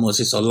Italy and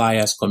Moses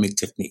Olaya's comic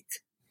technique.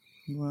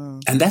 Wow.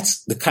 And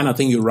that's the kind of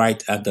thing you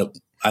write at the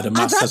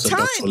master's or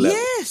doctoral level.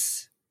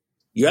 Yes.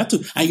 You had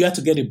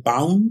to get it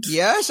bound.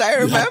 Yes, I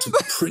remember.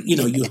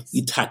 You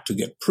had to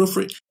get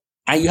proofread.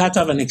 And you had to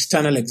have an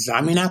external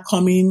examiner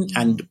come in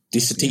and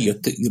your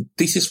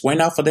thesis went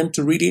out for them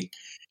to read it.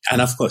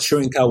 And of course,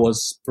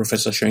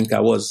 Professor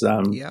Soyinka was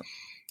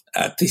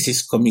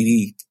thesis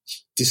committee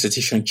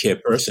dissertation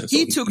chairperson.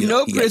 He took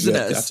no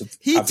prisoners.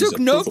 He took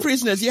no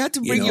prisoners. You had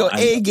to bring your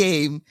A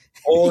game.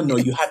 Oh no,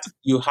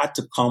 you had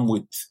to come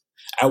with.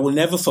 I will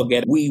never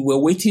forget. We were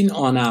waiting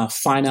on our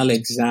final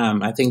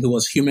exam. I think it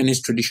was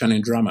Humanist Tradition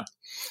in Drama.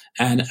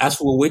 And as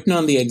we were waiting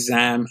on the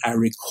exam, I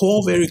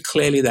recall very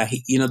clearly that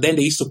then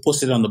they used to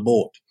post it on the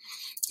board.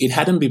 It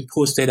hadn't been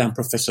posted, and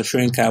Professor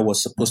Soyinka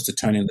was supposed to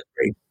turn in the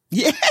grade.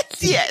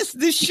 Yes,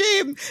 the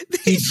shame.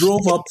 He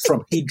drove up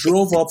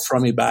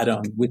from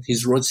Ibadan with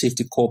his road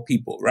safety corps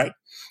people, right?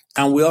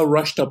 And we all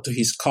rushed up to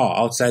his car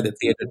outside the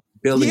theater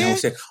building and we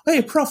said,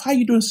 "Hey, Prof, how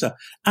you doing, sir?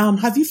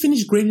 Have you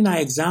finished grading our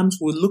exams?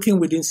 We're looking,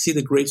 we didn't see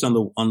the grades on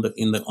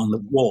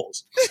the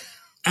walls."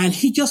 And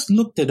he just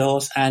looked at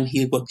us and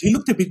he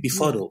looked a bit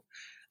befuddled.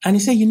 And he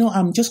said,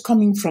 I'm just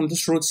coming from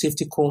this road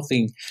safety corps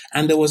thing.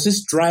 And there was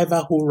this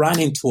driver who ran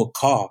into a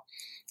car.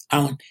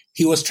 And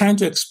he was trying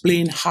to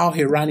explain how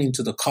he ran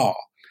into the car.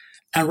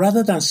 And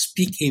rather than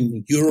speak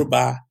in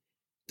Yoruba,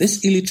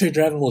 this illiterate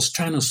driver was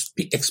trying to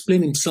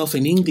explain himself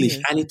in English,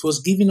 and it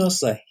was giving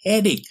us a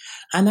headache.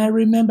 And I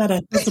remembered,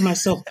 I thought to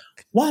myself,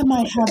 why am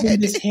I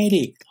having this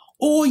headache?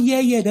 Oh,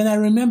 yeah. Then I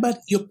remembered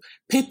your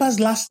papers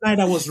last night.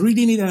 I was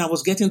reading it and I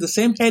was getting the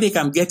same headache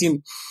I'm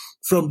getting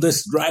from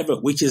this driver,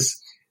 which is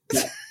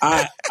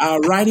our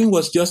writing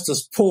was just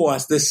as poor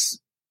as this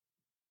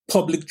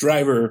public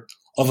driver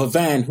of a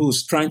van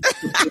who's trying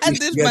to and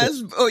this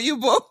man's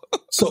Oyubo.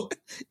 So,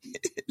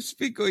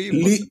 speak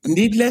Oyubo.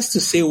 Needless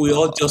to say, we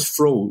all just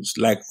froze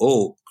like,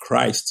 oh,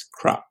 Christ,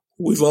 crap.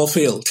 We've all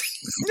failed.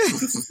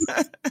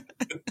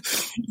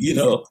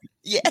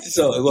 Yes.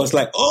 So it was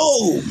like,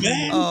 oh,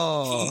 man.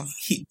 Oh,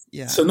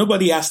 So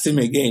nobody asked him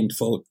again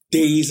for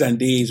days and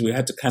days. We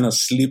had to kind of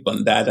sleep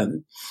on that.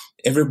 And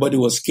everybody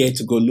was scared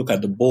to go look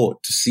at the board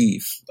to see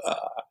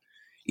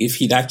if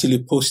he'd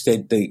actually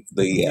posted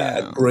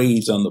the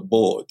grades on the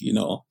board,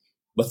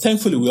 But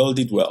thankfully, we all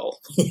did well.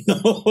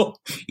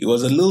 It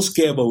was a little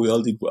scary, but we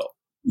all did well.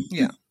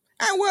 Yeah.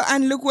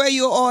 And look where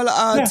you all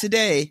are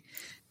today.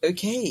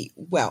 Okay,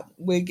 well,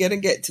 we're going to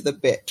get to the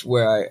bit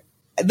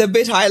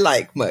I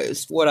like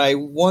most. What I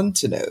want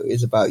to know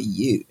is about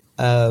you.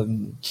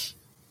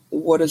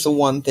 What is the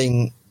one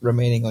thing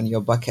remaining on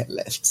your bucket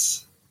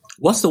lists?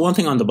 What's the one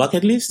thing on the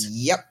bucket list?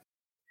 Yep.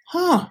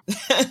 Huh.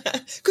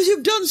 Because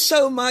you've done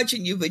so much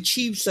and you've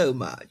achieved so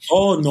much.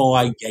 Oh, no,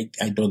 I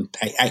don't.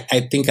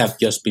 I think I've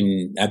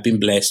been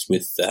blessed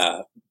with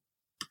the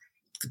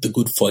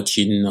good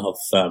fortune of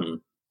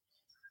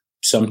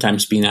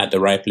sometimes being at the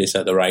right place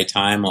at the right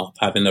time, or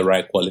having the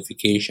right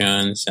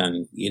qualifications,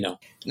 and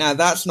Now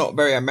that's not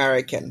very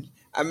American.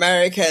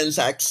 Americans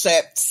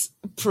accept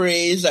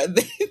praise, and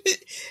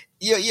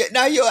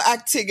Now you're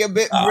acting a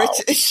bit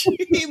British.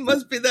 He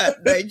must be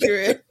that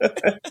Nigerian.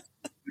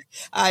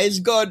 It's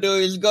God, though.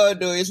 It's God,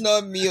 though. It's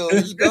not me,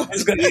 it's God.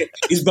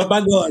 It's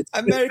Baba God.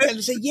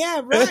 Americans say,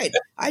 yeah, right.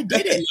 I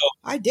did it.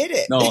 I did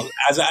it. No,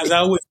 as I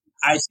always,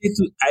 I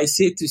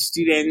say to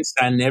students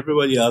and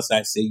everybody else,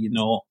 I say,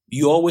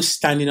 you're always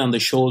standing on the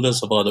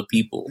shoulders of other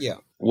people,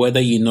 whether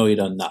you know it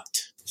or not.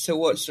 So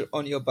what's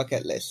on your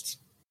bucket list?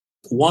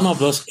 One of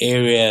those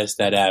areas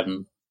that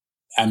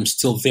I'm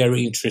still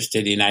very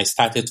interested in, I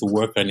started to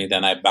work on it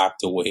and I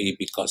backed away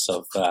because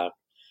of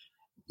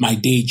my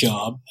day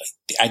job.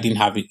 I didn't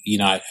have it,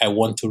 I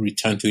want to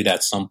return to it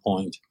at some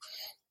point,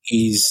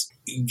 is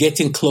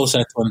getting closer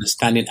to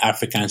understanding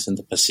Africans in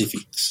the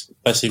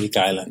Pacific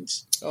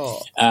Islands.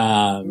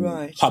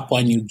 Right.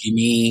 Papua New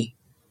Guinea,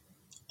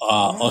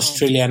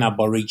 Australian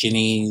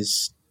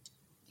Aborigines.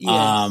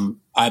 Yes.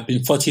 I've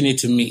been fortunate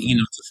to meet,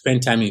 to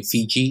spend time in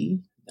Fiji.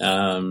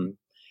 And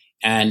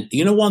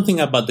one thing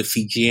about the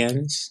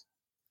Fijians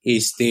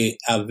is they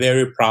are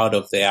very proud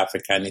of their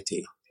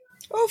Africanity.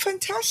 Oh,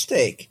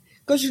 fantastic.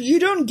 Because you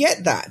don't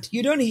get that.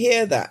 You don't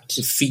hear that.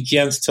 The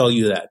Fijians tell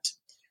you that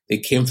they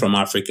came from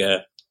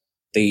Africa.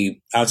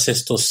 The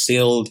ancestors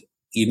sailed,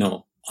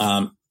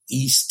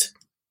 east,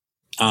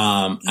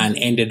 and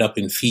ended up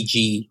in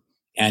Fiji.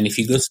 And if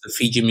you go to the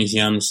Fiji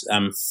museums,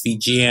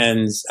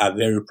 Fijians are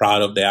very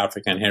proud of their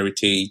African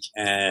heritage.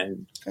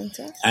 And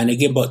fantastic. And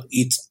again, but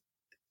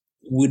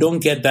we don't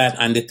get that.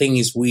 And the thing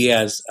is, we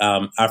as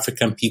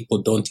African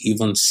people don't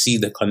even see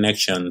the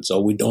connections,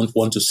 or we don't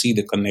want to see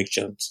the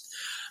connections.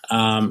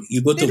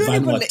 You go to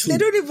Vanuatu. They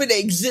don't even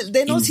exist.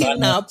 They're not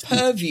in our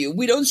purview.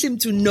 We don't seem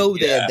to know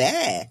they're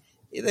there.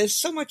 There's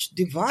so much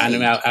divide.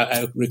 And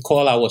I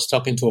recall I was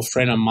talking to a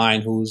friend of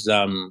mine who's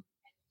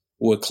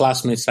we're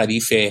classmates at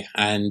Ife,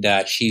 and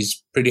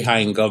she's pretty high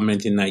in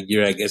government in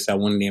Nigeria. I guess I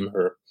won't name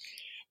her,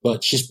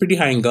 but she's pretty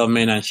high in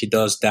government and she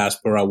does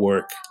diaspora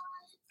work.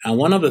 And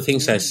one of the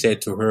things I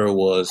said to her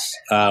was,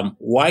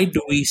 why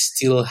do we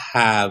still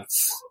have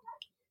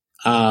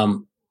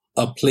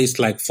a place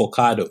like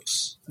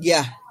Forcados?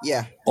 Yeah.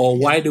 Or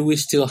why do we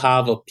still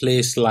have a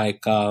place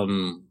like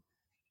Escravos,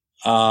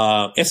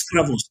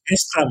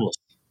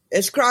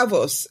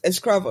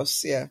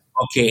 yeah.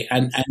 Okay,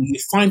 and you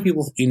find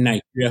people in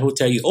Nigeria who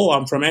tell you, "Oh,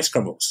 I'm from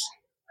Escravos.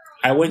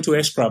 I went to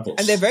Escravos."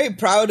 And they're very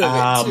proud of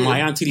it, too.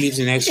 My auntie lives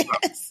in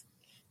Escravos.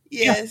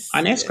 Yes. Yeah,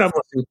 and Escravos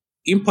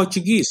in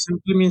Portuguese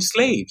simply means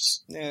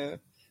slaves. No,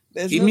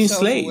 it means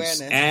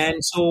slaves. And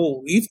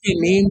so if they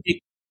named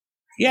it,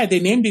 they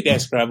named it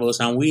Escravos,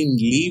 and we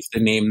leave the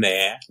name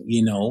there,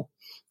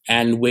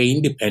 and we're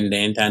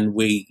independent, and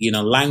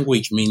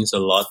language means a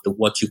lot to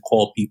what you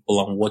call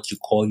people and what you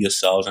call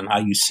yourselves and how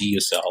you see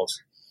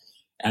yourselves.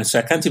 And so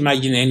I can't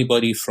imagine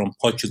anybody from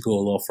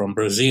Portugal or from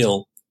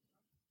Brazil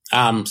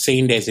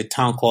saying there's a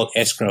town called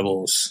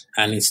Escravos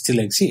and it still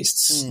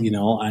exists,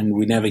 and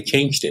we never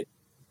changed it.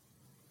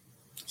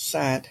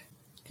 Sad.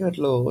 Good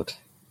Lord.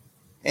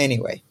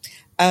 Anyway,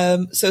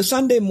 so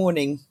Sunday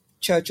morning,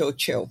 church or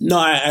chill? No,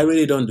 I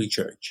really don't do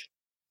church.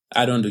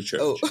 I don't do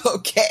church. Oh,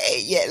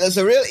 okay. Yeah, there's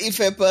a real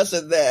Ife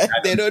person there.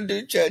 They don't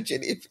do church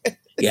in Ife.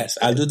 Yes,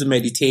 I'll do the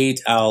meditate.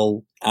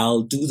 I'll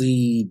do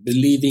the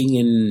believing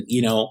in,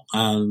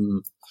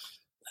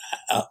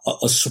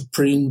 a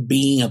supreme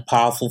being, a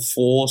powerful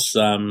force,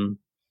 a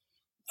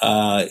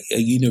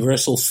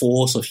universal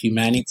force of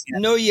humanity.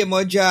 No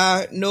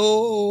Yemoja,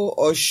 no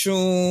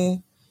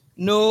Oshun,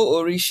 no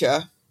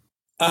Orisha.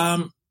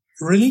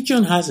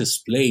 Religion has its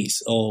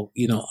place, or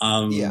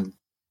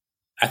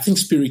I think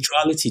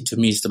spirituality to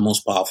me is the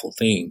most powerful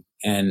thing,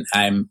 and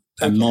I'm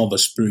more of a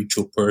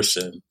spiritual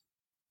person,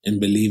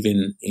 and believe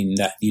in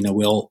that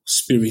we're all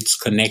spirits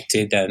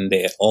connected, and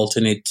they're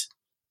alternate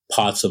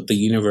parts of the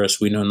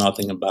universe we know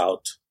nothing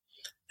about,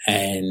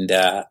 and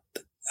our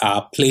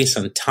place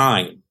and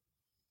time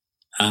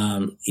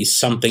is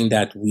something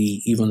that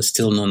we even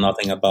still know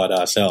nothing about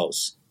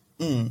ourselves.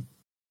 Who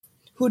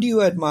do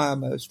you admire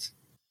most?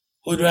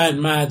 Who do I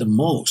admire the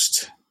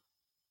most?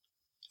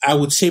 I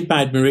would say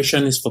my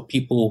admiration is for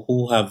people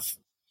who have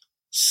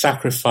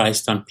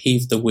sacrificed and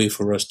paved the way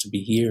for us to be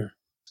here.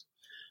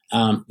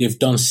 They've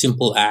done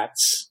simple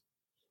acts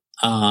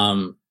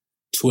to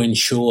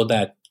ensure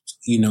that,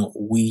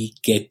 we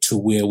get to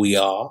where we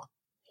are.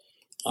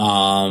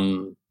 I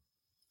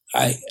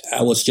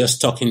was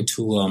just talking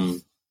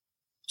to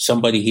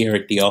somebody here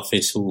at the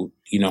office who,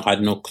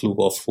 had no clue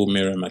of who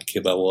Miriam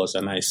Makeba was.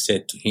 And I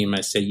said to him,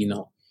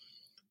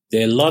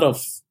 there are a lot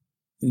of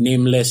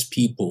nameless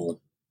people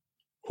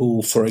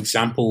who, for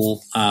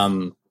example,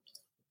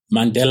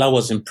 Mandela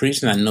was in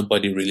prison and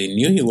nobody really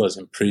knew he was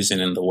in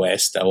prison in the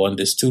West. I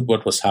understood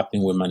what was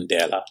happening with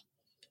Mandela.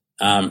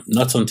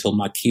 Not until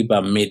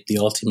Makeba made the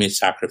ultimate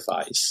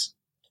sacrifice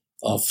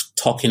of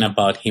talking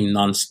about him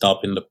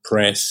nonstop in the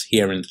press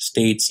here in the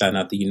States and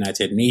at the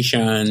United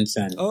Nations.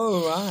 And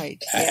right.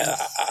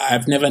 Yes.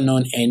 I've never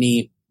known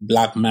any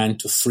Black man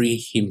to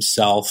free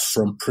himself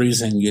from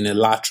prison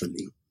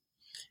unilaterally.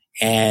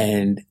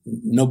 And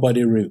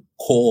nobody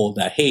recalled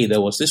that, hey,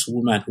 there was this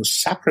woman who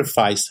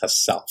sacrificed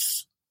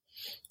herself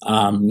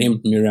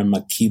named Miriam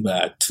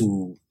Makeba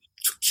to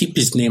keep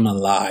his name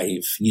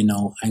alive,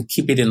 and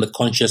keep it in the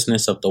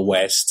consciousness of the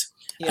West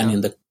and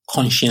in the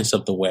conscience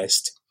of the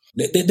West.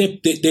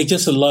 They're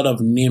just a lot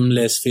of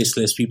nameless,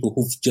 faceless people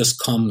who've just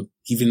come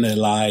giving their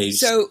lives.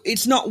 So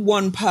it's not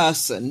one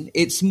person.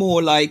 It's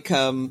more like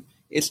a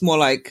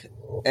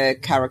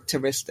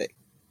characteristic.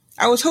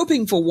 I was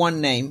hoping for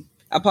one name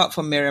apart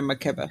from Miriam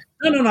Makeba.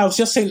 No. I was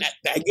just saying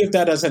I give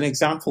that as an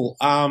example.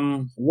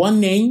 One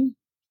name.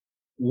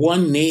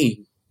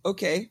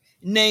 Okay.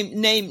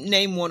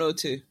 Name one or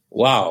two.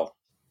 Wow.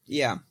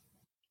 Yeah.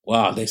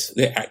 Wow.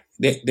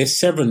 There's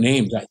several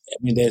names.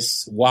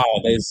 There's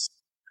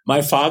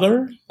my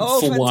father.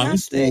 Oh, for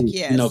fantastic! One.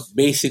 Yes.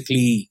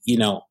 Basically,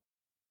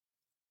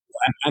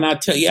 and I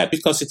tell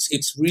because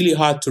it's really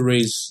hard to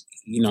raise.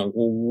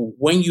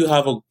 When you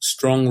have a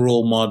strong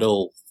role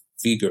model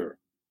figure,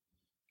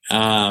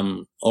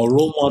 or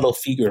role model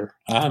figure,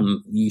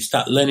 you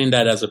start learning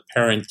that as a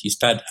parent. You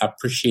start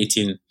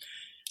appreciating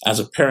as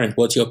a parent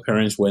what your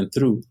parents went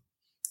through,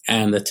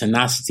 and the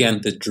tenacity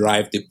and the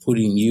drive they put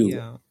in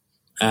you,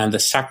 and the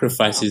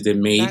sacrifices they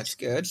made. That's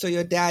good. So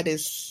your dad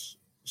is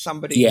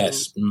somebody.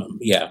 Yes,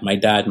 my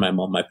dad, my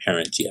mom, my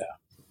parents. Yeah,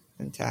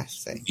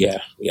 fantastic.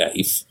 Yeah.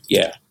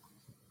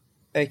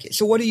 Okay,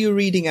 so what are you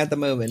reading at the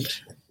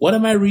moment? What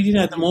am I reading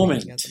at the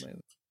moment?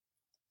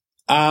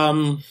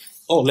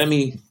 Let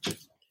me.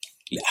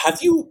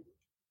 Have you?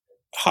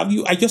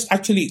 I just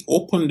actually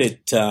opened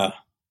it.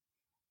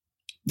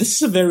 This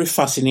is a very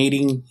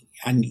fascinating,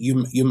 and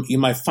you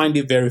might find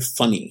it very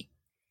funny.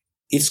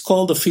 It's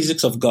called The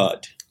Physics of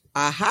God.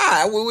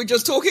 Aha! We were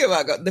just talking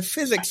about God, the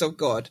physics of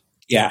God.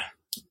 Yeah.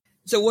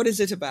 So what is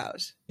it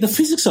about? The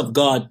Physics of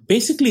God.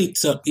 Basically,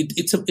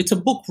 it's a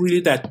book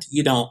really that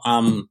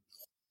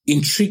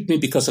intrigued me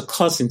because a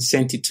cousin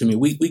sent it to me.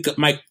 We got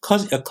my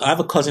cousin. I have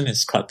a cousin in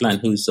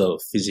Scotland who's a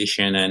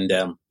physician,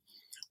 and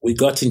we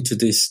got into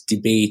this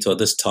debate or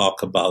this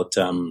talk about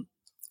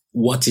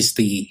what is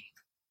the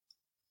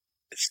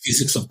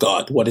physics of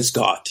God? What is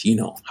God?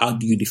 How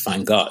do you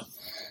define God?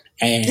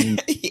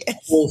 And yes. The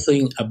whole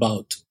thing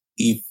about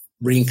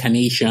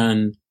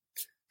reincarnation,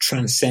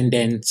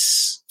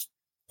 transcendence,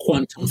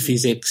 quantum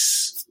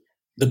physics,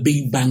 the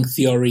Big Bang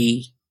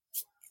Theory,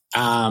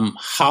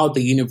 how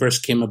the universe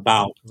came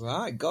about.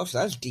 Right, gosh,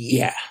 that's deep.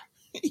 Yeah.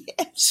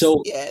 Yes.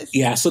 So yes.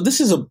 Yeah, so this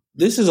is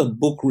a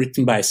book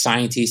written by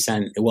scientists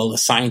and a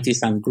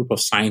group of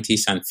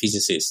scientists and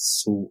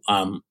physicists who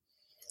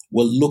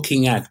were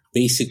looking at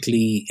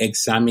basically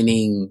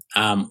examining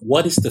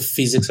what is the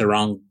physics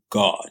around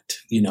God,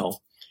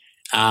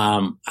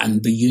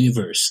 and the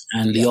universe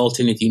and the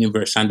alternate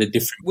universe and the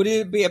different. Would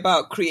it be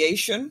about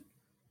creation?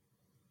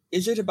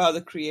 Is it about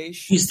the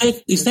creation?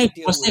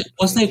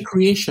 Was there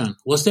creation?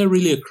 Was there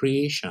really a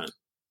creation?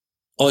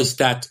 Or is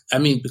that,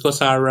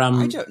 because our...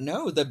 I don't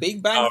know, the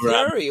Big Bang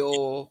Theory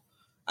or...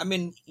 what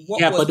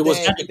but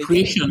was that the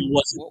creation?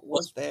 What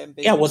was there in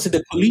Yeah, was it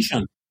the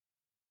collision?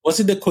 Was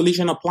it the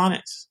collision of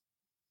planets?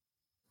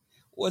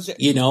 Was it...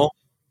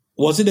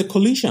 was it a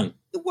collision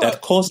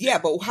that caused... Yeah,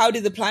 but how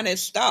did the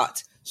planets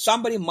start?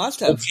 Somebody must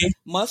have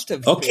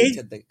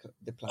created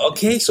the planet.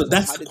 Okay, so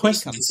that's the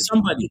question. Did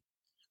somebody...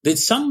 Did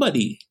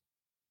somebody...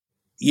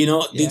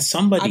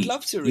 I'd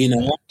love to read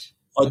that.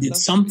 Or did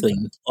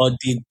something, or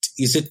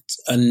is it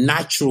a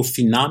natural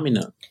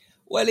phenomenon?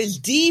 Well, it's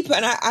deep,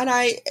 and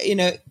I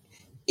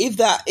if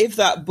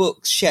that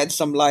book sheds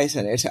some light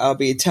on it, I'll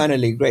be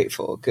eternally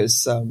grateful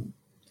because,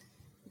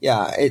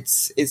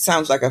 it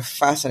sounds like a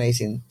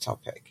fascinating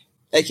topic.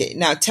 Okay,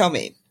 now tell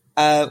me,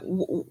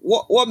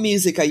 what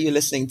music are you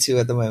listening to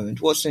at the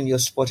moment? What's in your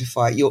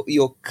Spotify?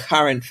 Your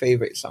current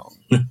favorite song?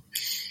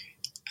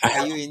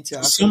 Are you into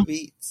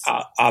Afrobeats?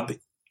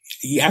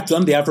 I've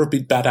done the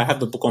Afrobeat that I have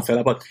the book on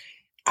Fela, but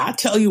I'll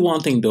tell you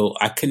one thing though,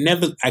 I can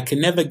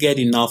never get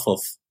enough of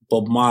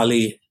Bob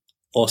Marley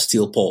or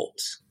Steel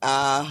Pulse.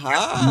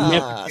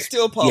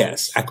 Steel Pulse.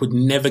 Yes, I could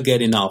never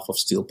get enough of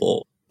Steel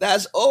Pulse.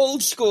 That's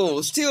old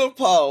school. Steel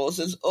Pulse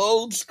is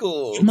old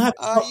school.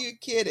 Are you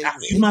kidding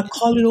me? You might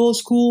call it old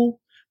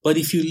school, but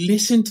if you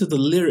listen to the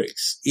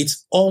lyrics,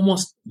 it's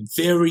almost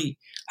very,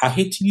 I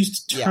hate to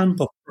use the term,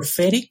 but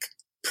prophetic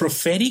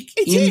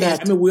in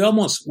that. We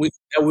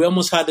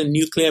almost had a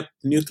nuclear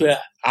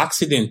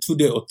accident 2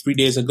 days or 3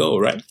 days ago,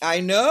 right? I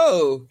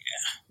know.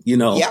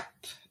 Yeah.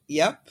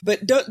 Yep.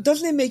 But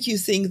doesn't it make you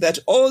think that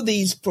all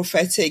these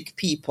prophetic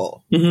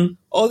people, and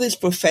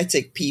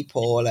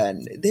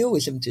they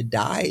always seem to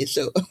die?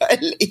 So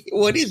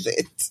what is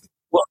it?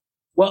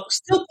 Well,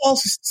 Steel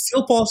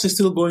Pulse is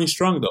still going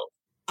strong though.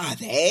 Are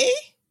they?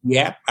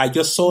 Yeah, I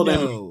just saw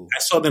them. I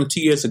saw them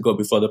 2 years ago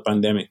before the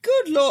pandemic.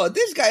 Good Lord,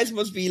 these guys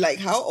must be like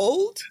how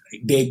old?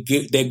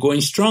 They're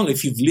going strong.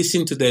 If you've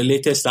listened to their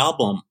latest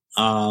album,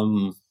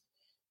 I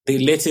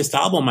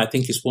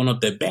think is one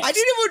of their best. I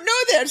didn't even know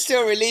they're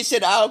still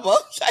releasing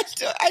albums.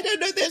 I don't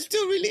know they're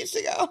still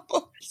releasing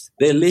albums.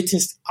 Their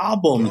latest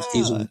album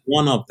is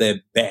one of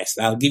their best.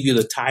 I'll give you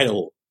the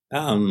title: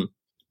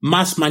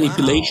 Mass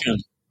Manipulation.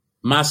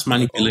 Wow. Mass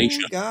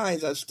Manipulation. Oh,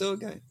 guys are still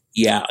going.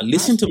 Yeah,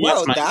 listen to mass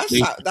Well,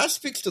 manipulation. that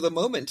speaks to the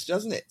moment,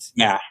 doesn't it?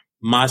 Yeah,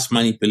 mass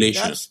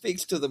manipulation. That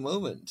speaks to the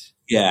moment.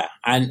 Yeah,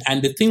 and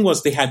the thing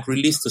was, they had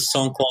released a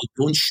song called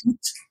 "Don't Shoot."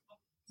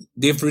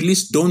 They've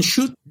released "Don't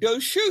Shoot"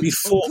 Don't shoot.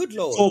 before Oh, good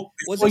Lord.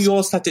 before you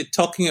all started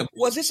talking about.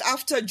 Was this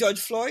after George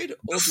Floyd?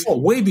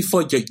 Or Way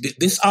before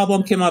this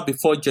album came out,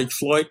 before George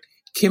Floyd,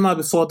 came out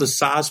before the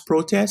SARS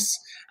protests.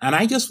 And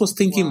I just was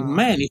thinking, Wow.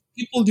 man, if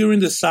people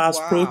during the SARS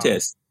Wow.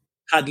 protests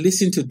had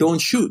listened to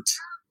 "Don't Shoot."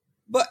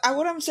 But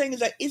what I'm saying is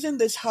that isn't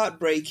this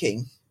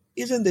heartbreaking?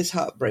 Isn't this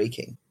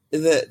heartbreaking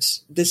that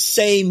the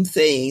same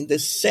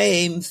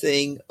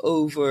thing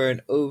over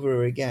and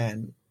over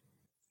again?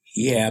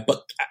 Yeah,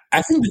 but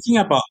I think the thing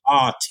about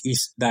art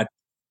is that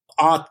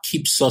art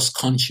keeps us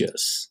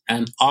conscious,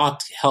 and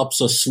art helps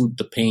us soothe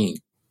the pain.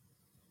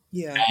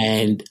 Yeah.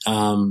 And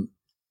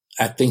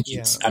I think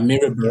it's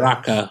Amiri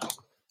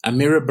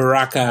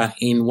Baraka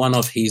in one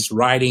of his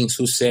writings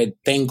who said,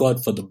 "Thank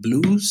God for the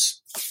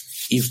blues.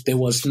 If there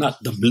was not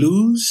the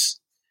blues,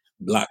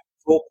 Black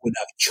folk would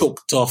have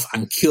choked off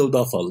and killed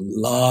off a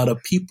lot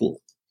of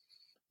people.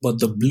 But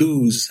the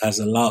blues has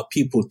allowed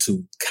people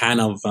to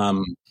kind of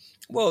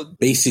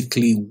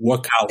basically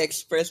work out,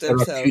 express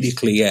themselves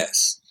therapeutically,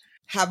 yes.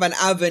 Have an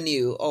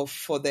avenue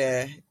for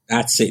their.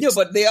 That's it. No,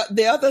 but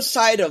the other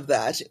side of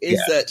that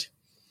is that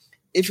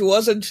if it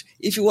wasn't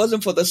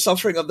for the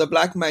suffering of the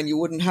black man, you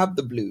wouldn't have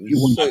the blues. You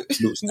wouldn't have the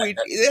blues.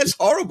 That's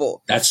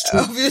horrible. That's true.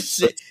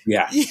 Obviously.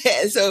 Yeah.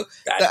 Yeah. So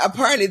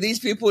apparently these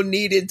people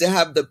needed to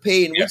have the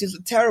pain, which is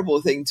a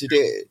terrible thing to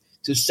do,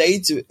 to say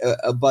to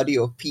a body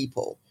of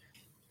people.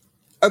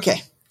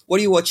 Okay. What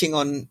are you watching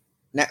on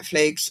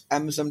Netflix,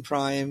 Amazon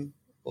Prime,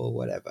 or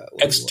whatever?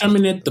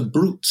 Exterminate the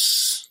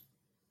Brutes.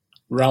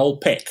 Raoul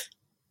Peck.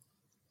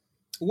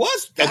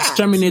 What's that?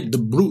 Exterminate the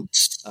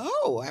Brutes.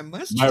 Oh, I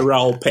must. By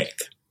Raoul Peck.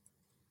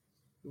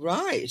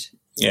 Right.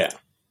 Yeah.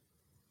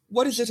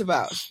 What is it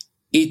about?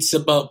 It's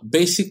about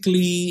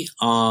basically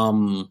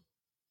how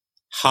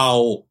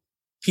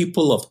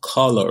people of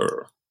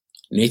color,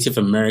 Native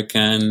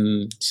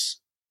Americans,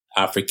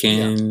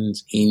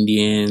 Africans,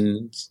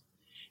 Indians,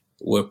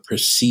 were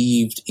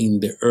perceived in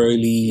the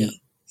early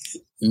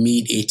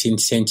mid-18th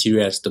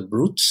century as the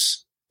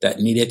brutes that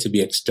needed to be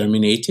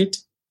exterminated.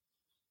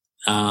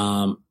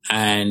 And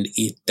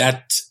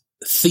that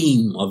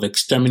theme of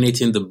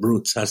exterminating the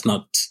brutes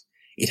hasn't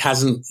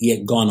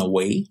yet gone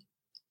away,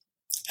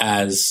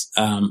 as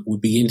we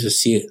begin to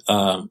see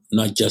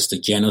not just the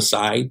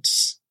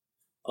genocides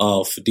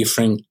of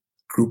different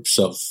groups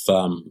of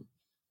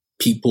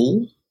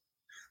peoples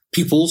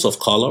of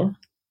color,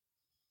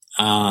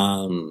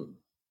 and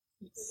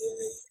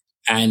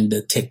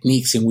the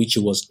techniques in which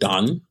it was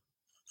done,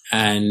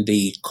 and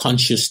the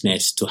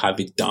consciousness to have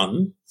it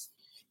done.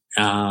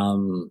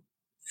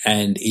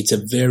 And it's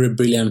a very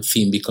brilliant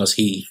film because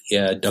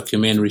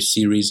documentary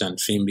series and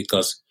film,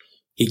 because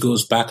he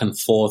goes back and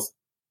forth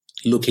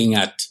looking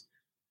at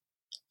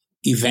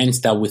events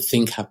that we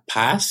think have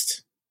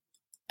passed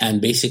and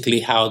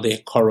basically how they're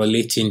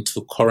correlating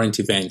to current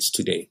events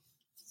today.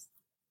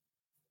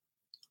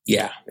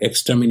 Yeah,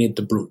 Exterminate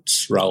the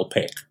Brutes, Raoul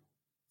Peck.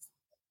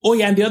 Oh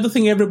yeah, and the other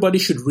thing everybody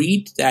should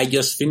read that I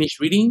just finished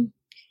reading,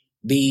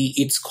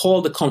 it's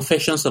called The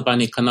Confessions of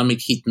an Economic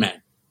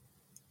Hitman.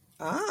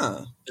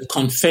 Ah. The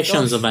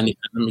Confessions of an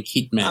Economic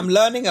Hitman. I'm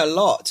learning a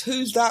lot.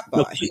 Who's that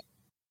by?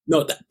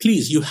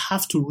 Please, you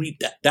have to read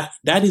that.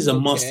 That is a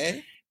must.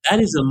 That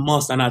is a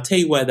must, and I'll tell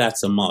you why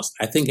that's a must.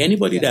 I think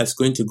anybody that's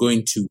going to go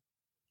into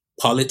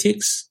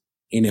politics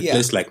in a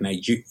place like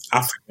Nigeria,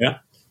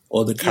 Africa,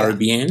 or the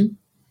Caribbean,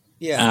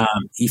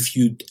 if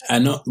you are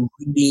not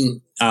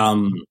reading,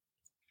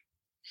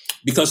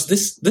 because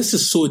this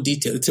is so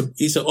detailed.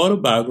 It's an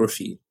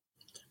autobiography.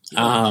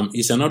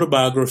 It's an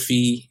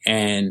autobiography,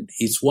 and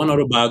it's one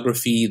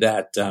autobiography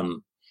that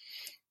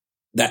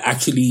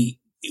actually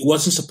it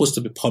wasn't supposed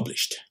to be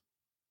published.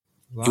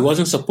 Right. It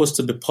wasn't supposed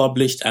to be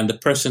published, and the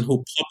person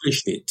who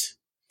published it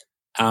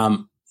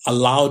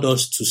allowed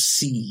us to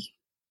see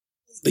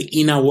the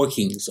inner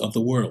workings of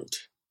the world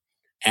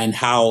and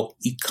how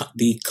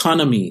the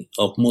economy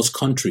of most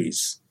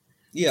countries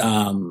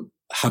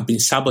have been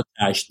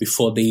sabotaged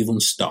before they even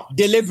start.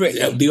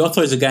 Deliberately. The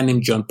author is a guy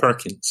named John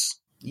Perkins.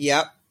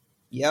 Yep.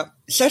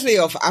 Certainly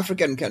of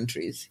African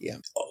countries,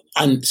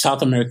 and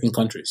South American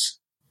countries.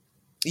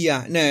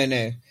 Yeah,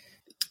 no.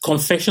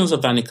 Confessions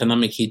of an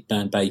Economic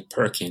Hitman by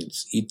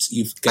Perkins.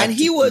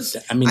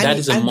 That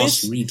is a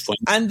must read for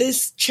him. And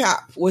this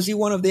chap, was he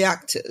one of the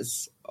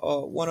actors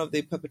or one of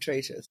the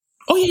perpetrators?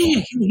 Oh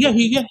yeah.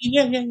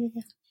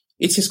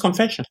 It's his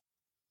confession.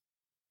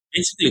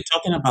 Basically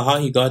talking about how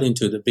he got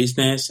into the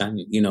business, and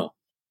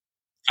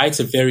it's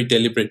a very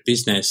deliberate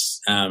business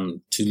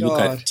to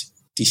look at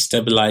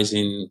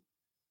destabilizing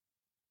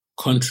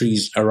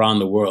countries around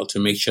the world to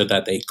make sure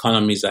that the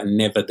economies are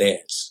never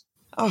theirs.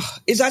 Oh,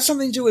 is that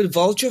something to do with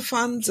vulture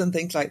funds and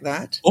things like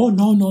that? Oh,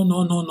 no.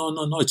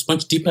 It's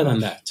much deeper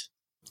than that.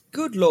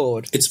 Good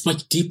Lord. It's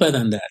much deeper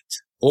than that.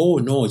 Oh,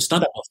 no, it's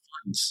not about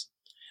funds.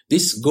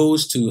 This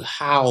goes to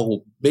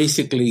how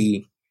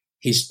basically,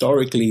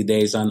 historically,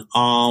 there's an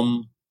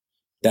arm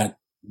that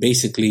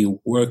basically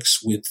works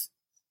with,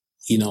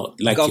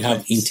 like you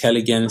have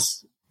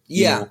intelligence.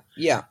 Yeah.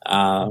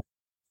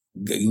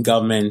 In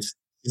government.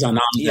 It's an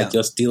arm that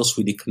just deals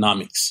with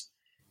economics.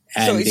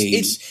 And so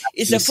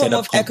it's a form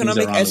of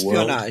economic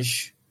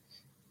espionage.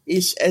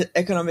 It's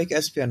economic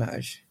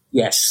espionage.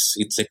 Yes,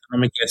 it's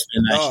economic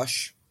espionage.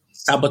 Gosh.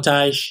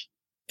 Sabotage,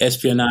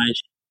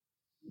 espionage,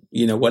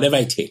 whatever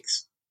it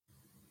takes.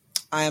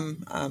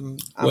 I'm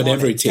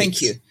whatever it takes.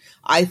 Thank you.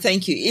 I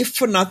thank you. If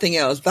for nothing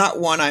else, that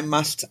one I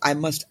must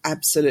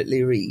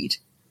absolutely read.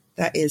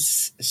 That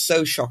is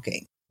so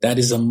shocking. That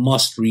is a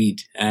must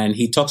read. And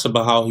he talks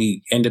about how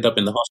he ended up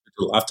in the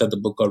hospital after the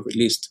book got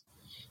released.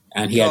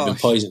 And he had been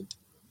poisoned.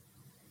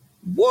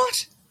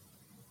 What?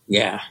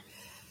 Yeah.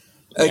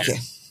 Okay.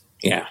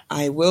 Yeah.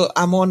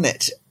 I'm on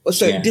it.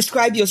 So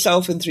describe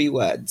yourself in 3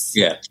 words.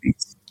 Yeah,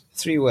 please.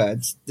 3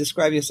 words.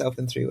 Describe yourself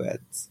in 3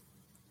 words.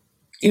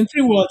 In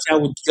 3 words, I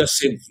would just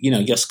say,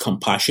 just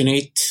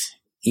compassionate,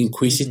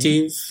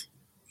 inquisitive,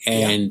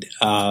 and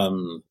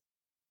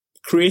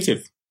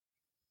creative.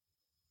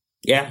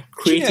 Yeah,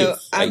 creative.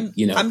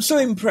 I'm so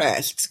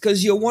impressed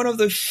because you're one of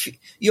the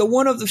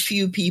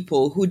few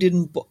people who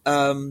didn't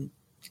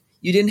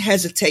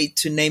hesitate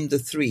to name the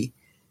 3.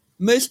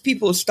 Most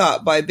people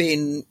start by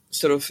being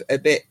sort of a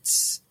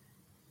bit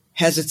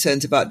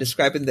hesitant about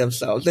describing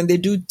themselves. Then they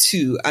do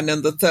 2, and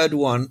then the 3rd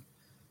one,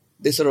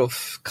 they sort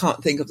of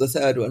can't think of the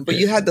 3rd one. But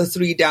you had the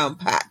 3 down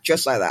pat,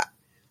 just like that.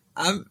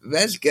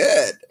 That's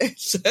good.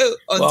 So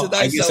onto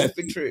thyself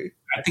be true.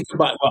 I think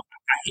about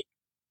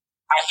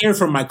I hear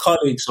from my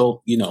colleagues,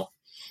 so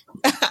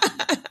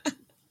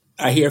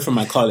I hear from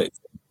my colleagues.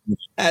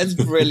 That's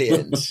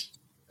brilliant.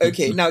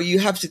 Okay, now you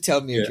have to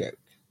tell me a joke.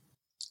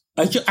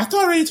 I thought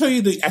I already told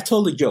you I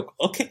told the joke.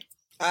 Okay.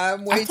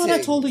 I'm waiting. I thought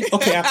I told you.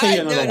 Okay, I'll tell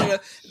you another one. No.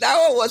 That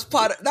one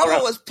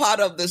was part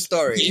of the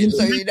story.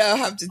 So you now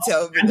have to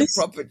tell me the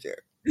proper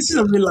joke. This is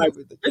a real life.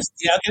 This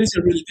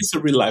is a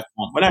real life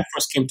one. When I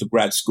first came to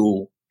grad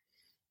school,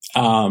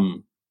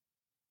 in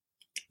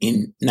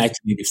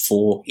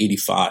 1984,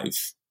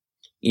 85,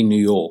 in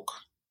New York,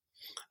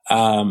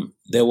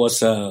 there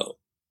was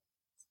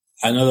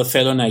another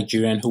fellow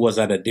Nigerian who was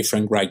at a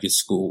different graduate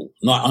school,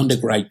 not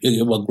undergraduate,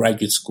 it was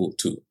graduate school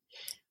too.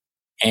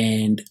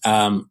 And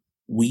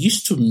we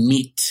used to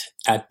meet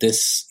at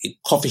this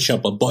coffee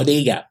shop, a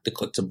bodega. They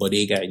call it a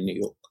bodega in New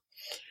York.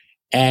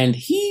 And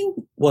he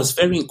was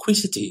very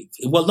inquisitive.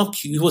 Well,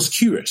 he was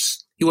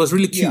curious. He was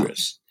really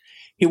curious.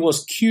 Yeah. He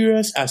was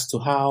curious as to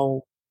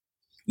how,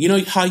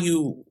 how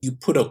you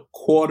put a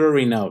quarter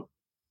in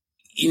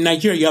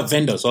Nigeria, you have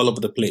vendors all over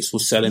the place who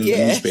sell in the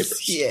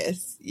newspapers.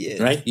 Yes.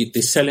 Right?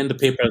 They sell in the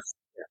papers.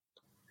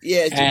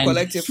 Yeah, to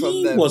collect it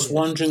from them. He was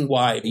wondering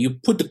why. You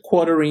put the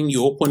quarter in,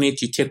 you open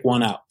it, you take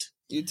one out.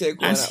 You take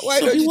one out. Why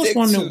don't you take 2?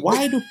 He was wondering,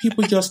 why do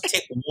people just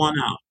take one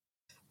out?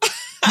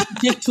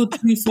 You take 2,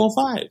 3, 4,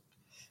 5.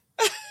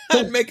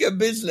 And make a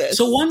business.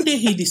 So one day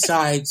he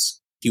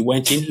decides, he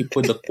went in, he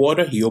put the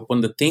quarter, he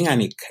opened the thing,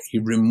 and he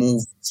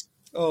removed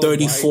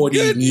 30,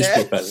 40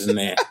 newspapers in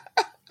there.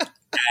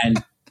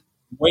 And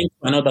went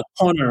to another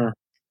corner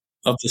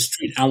of the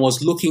street and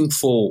was looking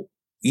for,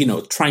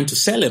 trying to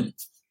sell him.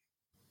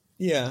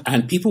 Yeah.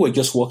 And people were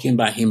just walking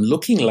by him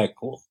looking like,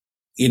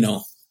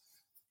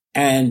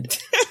 and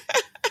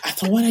I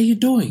thought, what are you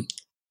doing?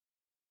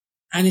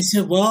 And he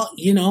said, well,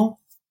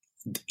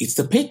 it's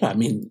the paper. I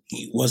mean,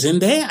 it was in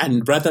there,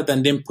 and rather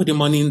than them putting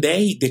money in there,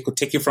 they could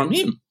take it from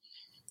him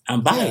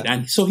and buy it.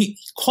 And so he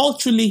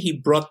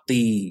brought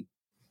the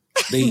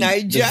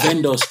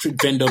street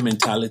vendor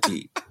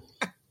mentality.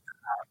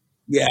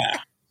 Yeah.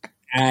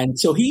 And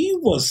so he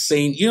was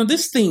saying,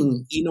 this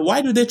thing,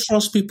 why do they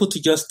trust people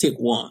to just take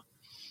one?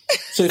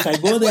 So if I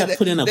go there, I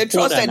put in a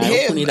quarter and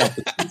I open it up,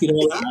 pick it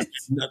all out.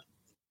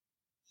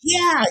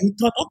 Yeah, he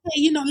thought,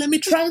 okay, let me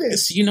try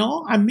this,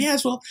 I may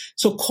as well.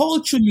 So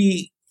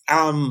culturally,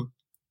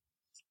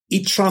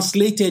 it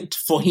translated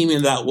for him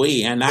in that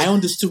way. And I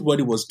understood what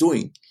he was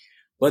doing.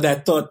 But I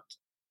thought,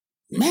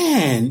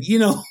 man,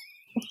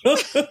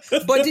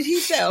 But did he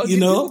sell? Did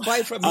people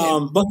buy from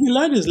him? But he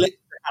learned his lesson.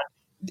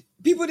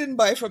 People didn't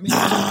buy from him.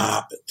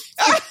 I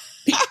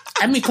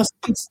mean, because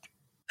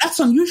that's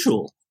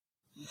unusual.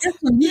 That's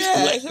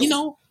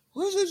unusual.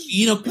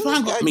 People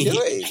aren't got me.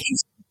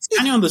 He's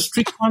standing on the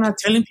street corner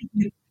telling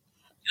people,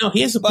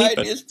 here's a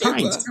paper.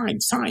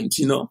 Signs,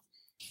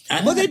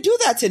 But they do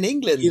that in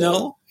England,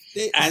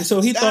 and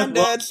so he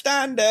thought,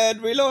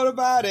 standard, we learn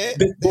about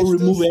it. They'll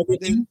remove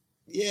everything.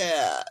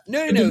 Yeah.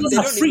 No. Those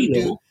are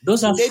free,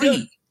 Those are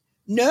free.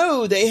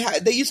 No, they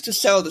used to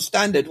sell the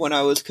Standard when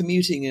I was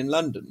commuting in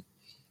London.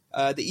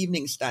 The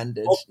Evening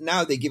Standard.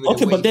 Now they give it away.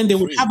 Okay, but then they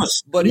would have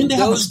But in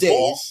those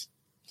days,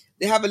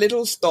 they have a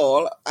little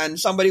stall, and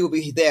somebody will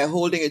be there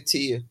holding it to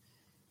you.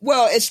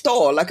 Well, a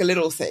stall, like a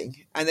little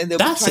thing. And then they'll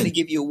be trying to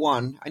give you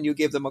one, and you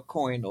give them a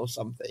coin or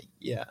something.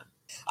 Yeah.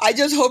 I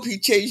just hope he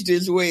changed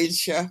his ways,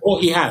 Sha. Oh,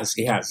 he has.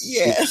 Yes. He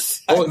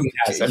has.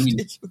 I mean,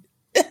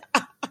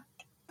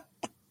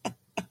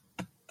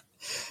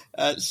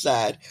 That's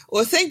sad.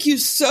 Well, thank you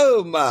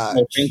so much.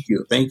 Oh, thank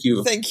you. Thank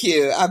you. Thank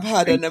you. I've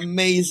had an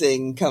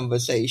amazing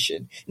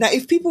conversation. Now,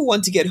 if people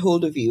want to get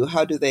hold of you,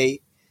 how do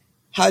they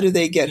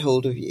get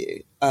hold of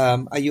you?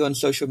 Are you on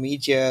social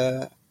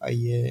media? Are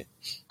you?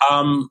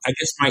 I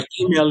guess my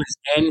email is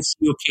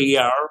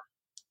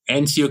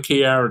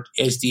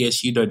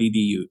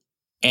ncokr@sdsu.edu.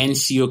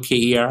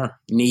 NCOKER,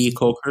 Nii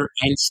Coker,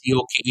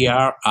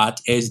 NCOKER at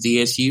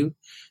SDSU,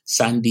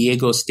 San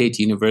Diego State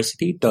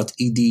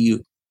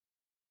University.edu.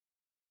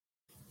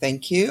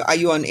 Thank you. Are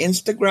you on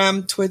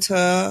Instagram,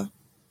 Twitter?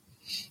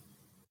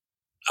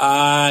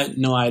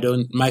 No, I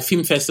don't. My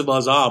film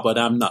festivals are, but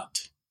I'm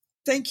not.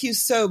 Thank you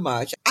so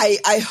much.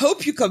 I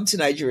hope you come to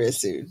Nigeria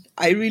soon.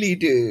 I really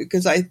do,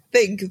 because I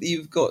think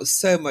you've got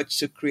so much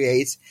to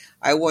create.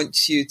 I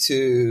want you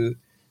to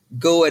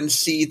go and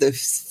see the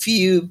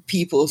few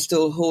people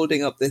still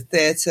holding up the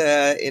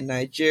theater in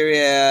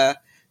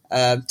Nigeria,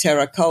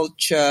 Terra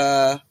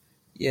Culture.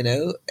 You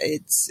know,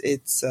 it's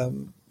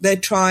they're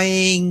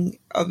trying.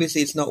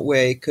 Obviously, it's not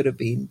where it could have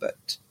been,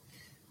 but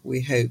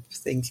we hope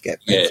things get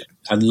better. Yeah,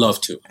 I'd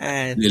love to.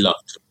 And I'd really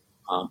love to.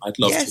 I'd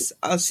love to. Yes,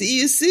 I'll see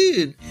you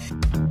soon.